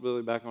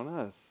responsibility back on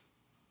us.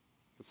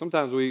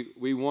 Sometimes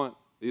we want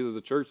either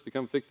the church to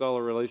come fix all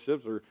our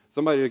relationships or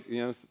somebody,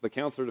 the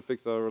counselor to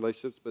fix all our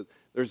relationships, but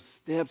there's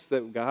steps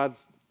that God's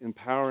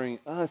empowering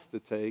us to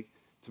take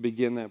to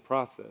begin that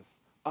process.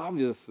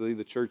 Obviously,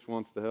 the church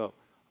wants to help.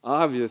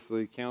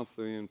 Obviously,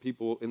 counseling and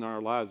people in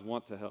our lives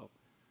want to help,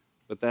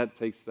 but that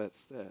takes that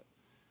step.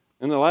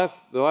 And the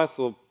last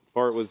little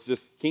part was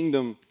just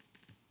kingdom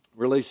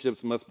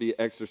relationships must be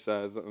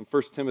exercised. In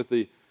 1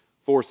 Timothy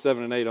 4,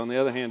 7, and 8, on the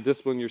other hand,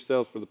 discipline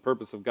yourselves for the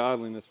purpose of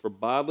godliness, for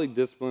bodily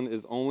discipline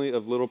is only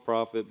of little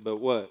profit, but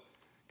what?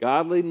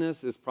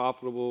 Godliness is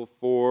profitable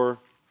for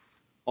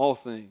all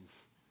things.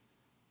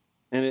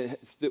 And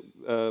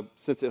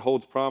since it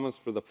holds promise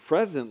for the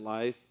present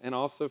life and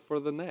also for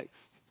the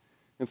next.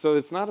 And so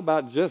it's not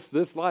about just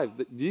this life.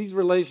 These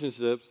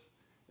relationships,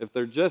 if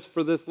they're just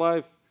for this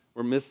life,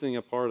 we're missing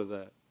a part of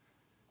that.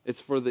 It's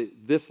for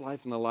this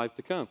life and the life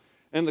to come.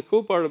 And the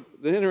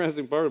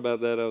interesting part about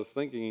that, I was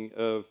thinking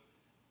of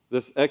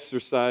this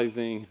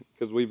exercising,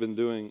 because we've been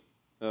doing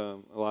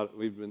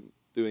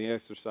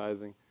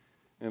exercising,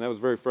 and that was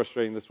very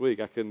frustrating this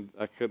week. I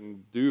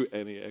couldn't do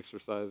any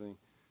exercising.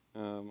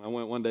 I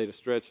went one day to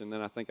stretch, and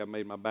then I think I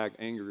made my back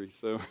angry.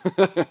 So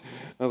I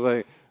was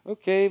like,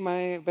 okay,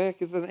 my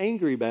back is an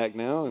angry back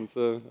now. And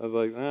so I was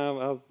like,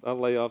 I'll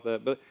lay off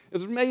that. But it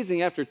was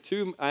amazing. I had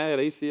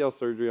ACL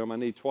surgery on my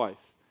knee twice.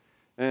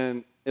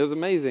 And it was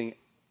amazing.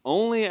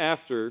 Only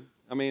after,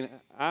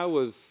 I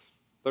was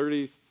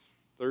 32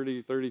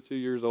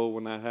 years old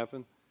when that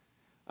happened.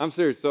 I'm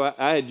serious. So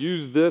I had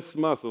used this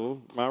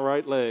muscle, my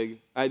right leg.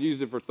 I had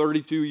used it for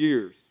 32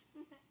 years.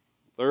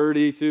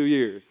 32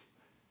 years.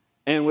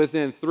 And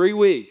within 3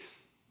 weeks,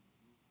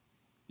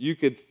 you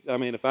could,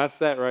 if I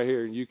sat right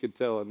here, you could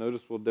tell a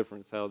noticeable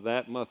difference how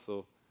that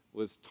muscle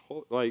was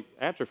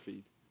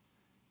atrophied.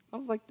 I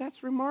was like,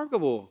 that's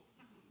remarkable.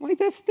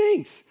 That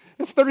stinks.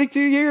 That's 32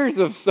 years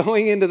of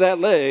sewing into that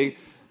leg.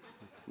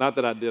 Not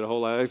that I did a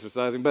whole lot of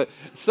exercising, but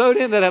sewed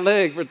into that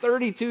leg for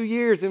 32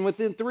 years, and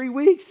within 3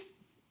 weeks,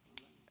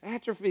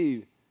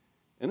 atrophied.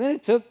 And then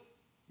it took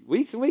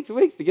weeks and weeks and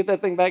weeks to get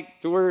that thing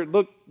back to where it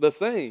looked the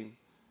same.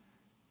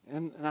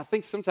 And I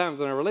think sometimes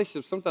in our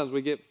relationships, sometimes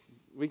we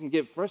can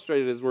get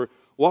frustrated as we're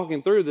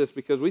walking through this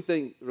because we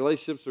think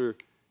relationships are,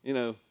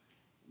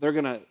 they're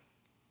going to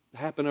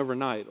happen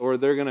overnight, or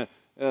they're going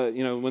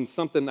to, when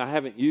something I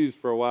haven't used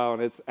for a while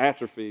and it's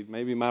atrophied,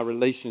 maybe my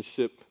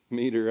relationship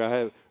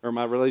meter or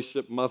my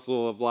relationship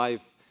muscle of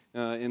life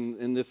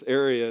in this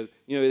area,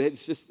 I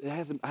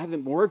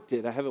haven't worked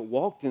it. I haven't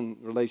walked in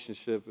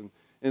relationship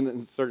in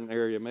a certain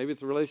area. Maybe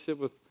it's a relationship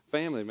with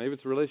family. Maybe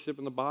it's a relationship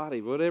in the body,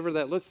 whatever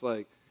that looks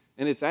like.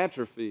 And it's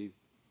atrophied.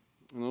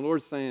 And the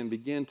Lord's saying,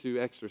 begin to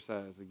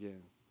exercise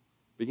again.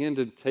 Begin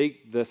to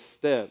take the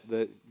step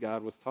that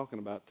God was talking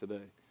about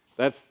today.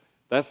 That's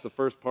the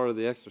first part of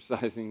the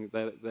exercising,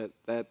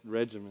 that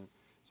regimen.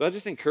 So I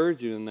just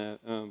encourage you in that,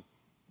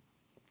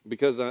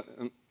 because I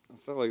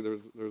felt like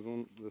there's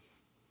one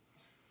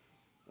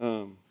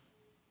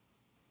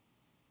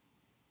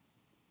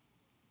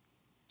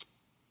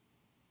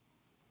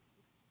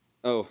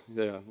Oh,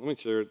 yeah. Let me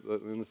share it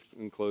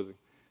in closing.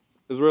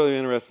 It was really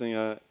interesting.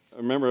 I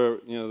remember,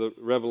 the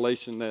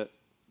revelation that,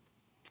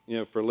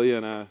 for Leah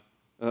and I,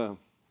 the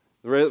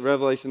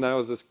revelation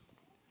that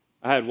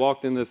I had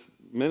walked in this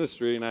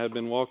ministry, and I had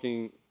been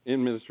walking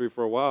in ministry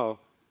for a while,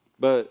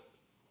 but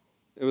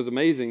it was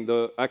amazing.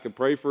 I could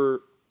pray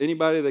for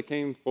anybody that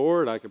came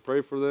forward. I could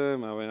pray for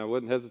them. I mean, I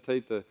wouldn't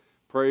hesitate to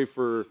pray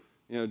for,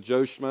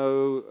 Joe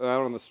Schmo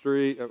out on the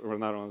street, or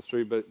not on the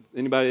street, but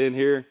anybody in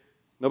here.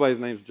 Nobody's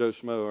name's Joe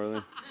Schmo, are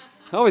they?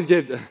 I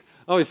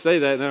always say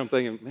that, and then I'm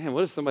thinking, man,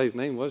 what if somebody's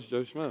name was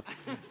Joe Schmo?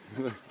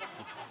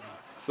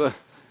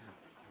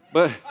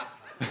 But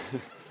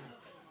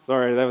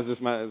sorry, that was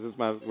just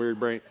my weird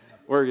brain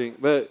working.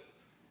 But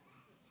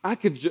I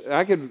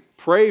could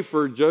pray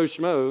for Joe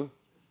Schmo,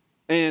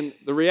 and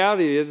the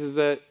reality is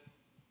that,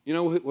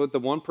 what the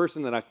one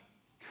person that I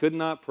could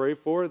not pray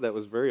for that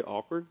was very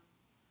awkward?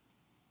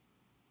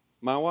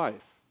 My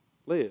wife,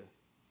 Leah.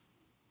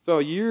 So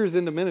years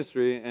into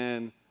ministry,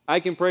 and I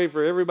can pray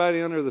for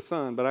everybody under the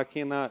sun, but I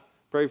cannot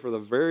pray for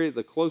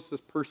the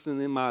closest person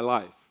in my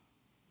life.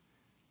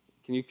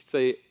 Can you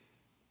say,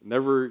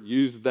 never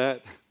used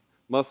that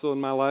muscle in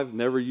my life,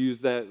 never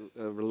used that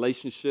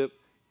relationship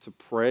to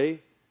pray?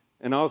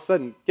 And all of a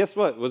sudden, guess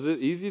what? Was it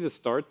easy to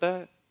start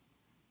that?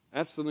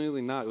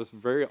 Absolutely not. It was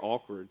very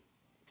awkward.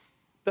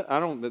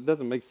 It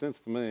doesn't make sense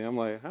to me. I'm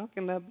like, how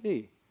can that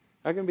be?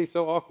 How can it be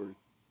so awkward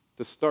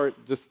to start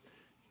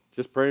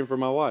just praying for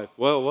my wife?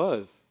 Well, it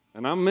was.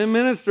 And I'm in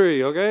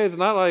ministry, okay? It's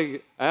not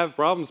like I have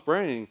problems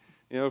praying,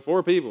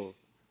 for people.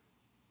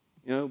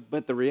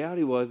 But the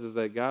reality is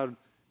that God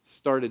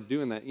started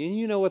doing that. And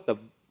you know what the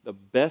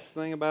best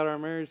thing about our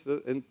marriage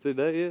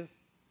today is?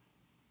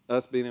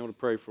 Us being able to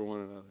pray for one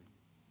another.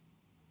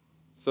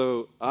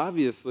 So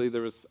obviously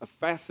there was a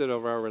facet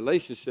of our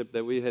relationship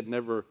that we had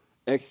never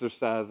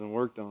exercised and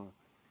worked on.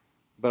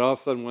 But all of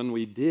a sudden when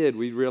we did,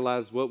 we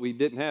realized what we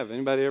didn't have.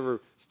 Anybody ever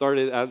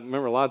started? I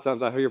remember a lot of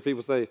times I hear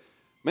people say,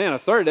 man, I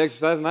started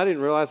exercising and I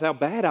didn't realize how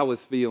bad I was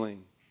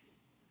feeling.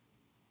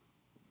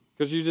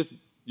 Because you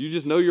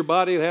just know your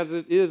body as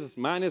it is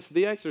minus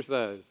the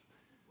exercise.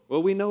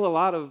 Well, we know a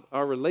lot of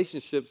our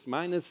relationships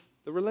minus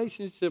the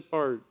relationship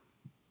part.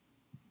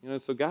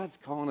 So God's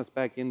calling us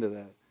back into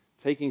that,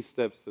 taking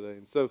steps today.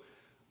 And so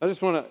I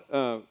just want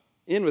to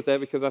end with that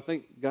because I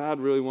think God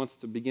really wants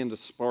to begin to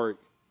spark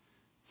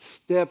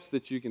steps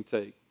that you can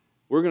take.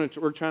 We're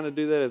trying to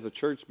do that as a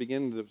church,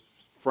 begin to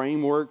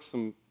framework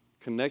some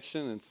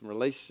connection and some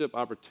relationship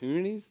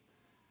opportunities.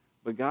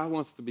 But God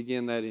wants to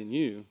begin that in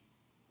you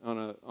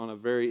on a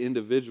very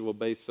individual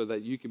base so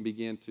that you can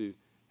begin to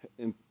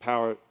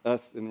empower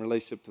us in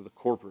relationship to the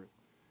corporate.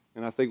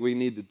 And I think we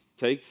need to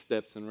take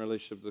steps in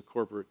relationship to the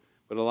corporate,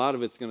 but a lot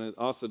of it's going to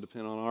also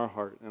depend on our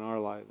heart and our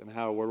life and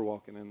how we're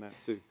walking in that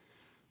too.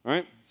 All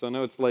right? So I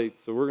know it's late,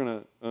 so we're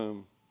going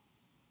to,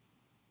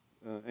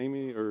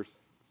 Amy or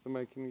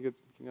somebody, can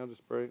y'all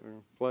just pray or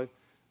play?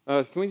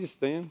 Can we just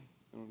stand?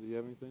 Do you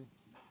have anything?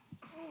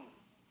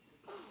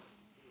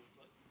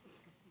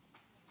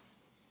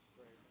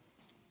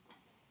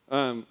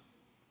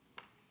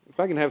 If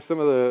I can have some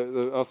of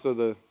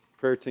the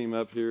prayer team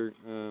up here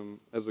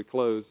as we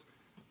close.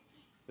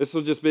 This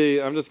will just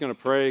be, I'm just going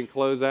to pray and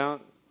close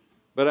out.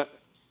 But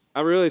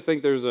I really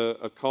think there's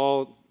a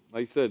call,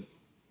 like I said,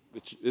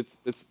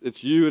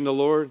 it's you and the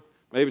Lord.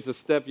 Maybe it's a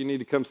step you need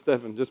to come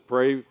step and just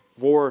pray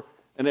for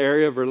an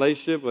area of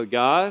relationship with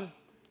God,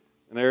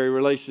 an area of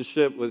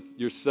relationship with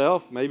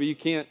yourself. Maybe you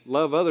can't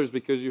love others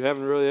because you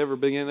haven't really ever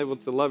been able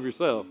to love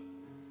yourself.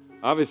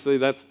 Obviously,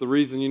 that's the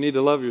reason you need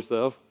to love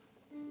yourself.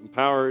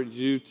 Empowered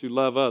you to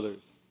love others.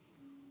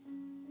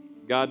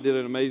 God did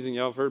an amazing,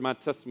 y'all have heard my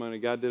testimony,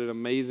 God did an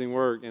amazing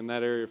work in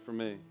that area for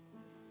me.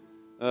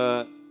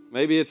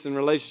 Maybe it's in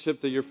relationship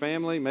to your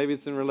family, maybe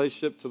it's in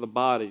relationship to the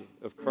body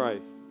of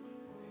Christ.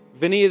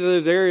 If any of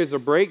those areas are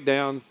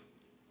breakdowns,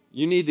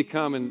 you need to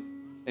come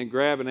and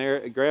grab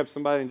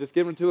somebody and just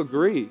get them to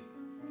agree.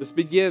 Just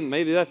begin,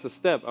 maybe that's the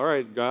step. All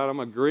right, God, I'm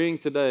agreeing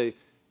today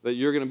that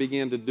you're going to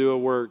begin to do a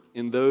work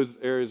in those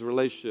areas of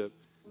relationship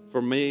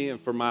for me and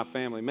for my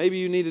family. Maybe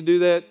you need to do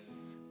that.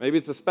 Maybe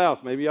it's a spouse.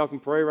 Maybe y'all can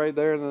pray right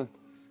there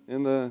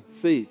in the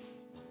seats.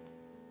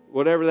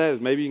 Whatever that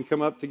is, maybe you can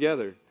come up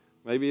together.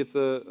 Maybe it's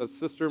a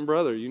sister and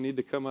brother. You need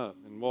to come up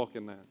and walk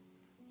in that.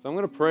 So I'm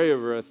going to pray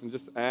over us and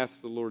just ask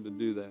the Lord to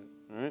do that.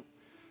 All right?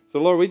 So,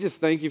 Lord, we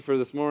just thank you for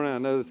this morning. I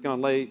know it's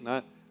gone late.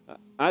 And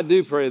I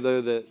do pray,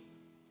 though, that,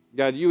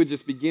 God, you would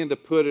just begin to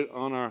put it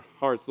on our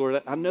hearts.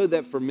 Lord, I know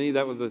that for me,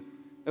 that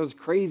was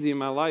crazy in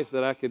my life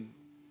that I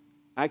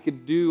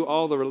could do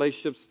all the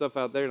relationship stuff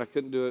out there, and I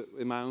couldn't do it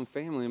in my own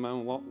family, in my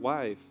own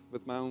wife,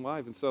 with my own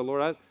wife. And so,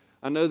 Lord,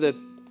 I know that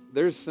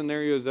there's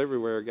scenarios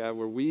everywhere, God,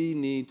 where we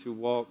need to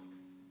walk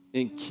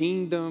in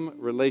kingdom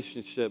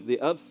relationship, the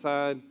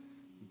upside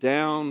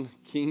down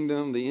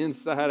kingdom, the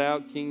inside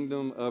out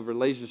kingdom of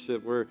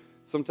relationship, where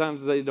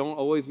sometimes they don't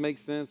always make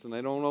sense and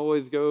they don't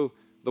always go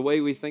the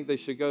way we think they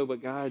should go.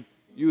 But God,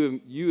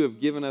 you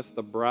have given us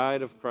the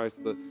bride of Christ,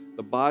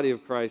 the body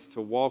of Christ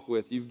to walk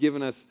with. You've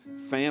given us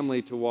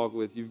family to walk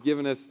with. You've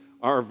given us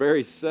our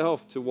very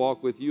self to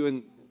walk with you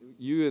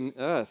and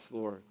us,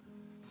 Lord.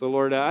 So,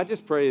 Lord, I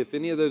just pray if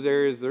any of those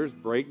areas there's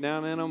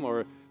breakdown in them,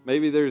 or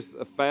maybe there's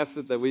a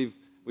facet that we've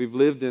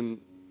lived in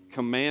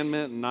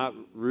commandment and not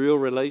real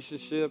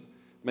relationship.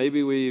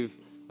 Maybe we've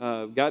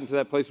gotten to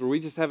that place where we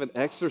just haven't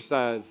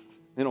exercised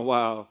in a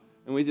while,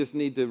 and we just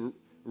need to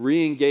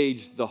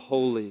re-engage the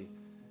holy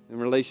in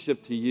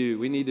relationship to you.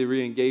 We need to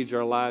re-engage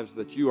our lives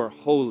that you are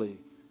holy,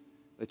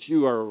 that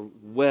you are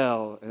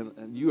well,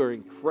 and you are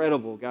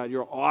incredible, God.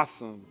 You're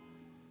awesome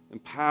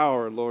and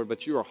power, Lord,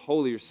 but you are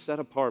holy. You're set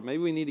apart. Maybe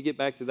we need to get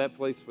back to that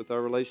place with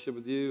our relationship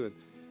with you.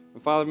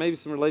 And Father, maybe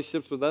some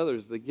relationships with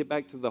others, that get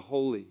back to the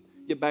holy,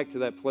 get back to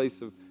that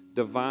place of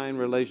divine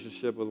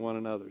relationship with one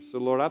another. So,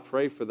 Lord, I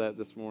pray for that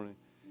this morning.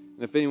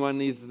 And if anyone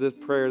needs this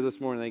prayer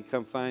this morning, they can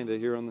come find it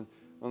here on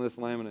this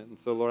laminate. And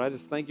so, Lord, I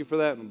just thank you for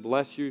that and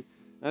bless you.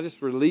 And I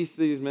just release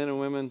these men and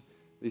women,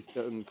 these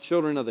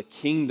children of the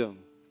kingdom,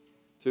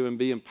 to and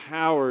be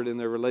empowered in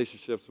their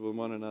relationships with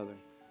one another.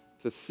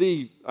 To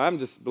see, I'm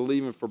just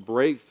believing for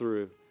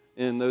breakthrough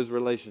in those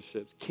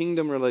relationships,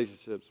 kingdom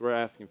relationships. We're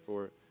asking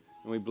for it.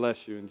 And we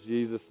bless you in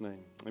Jesus'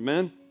 name.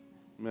 Amen?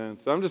 Amen.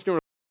 So I'm just going to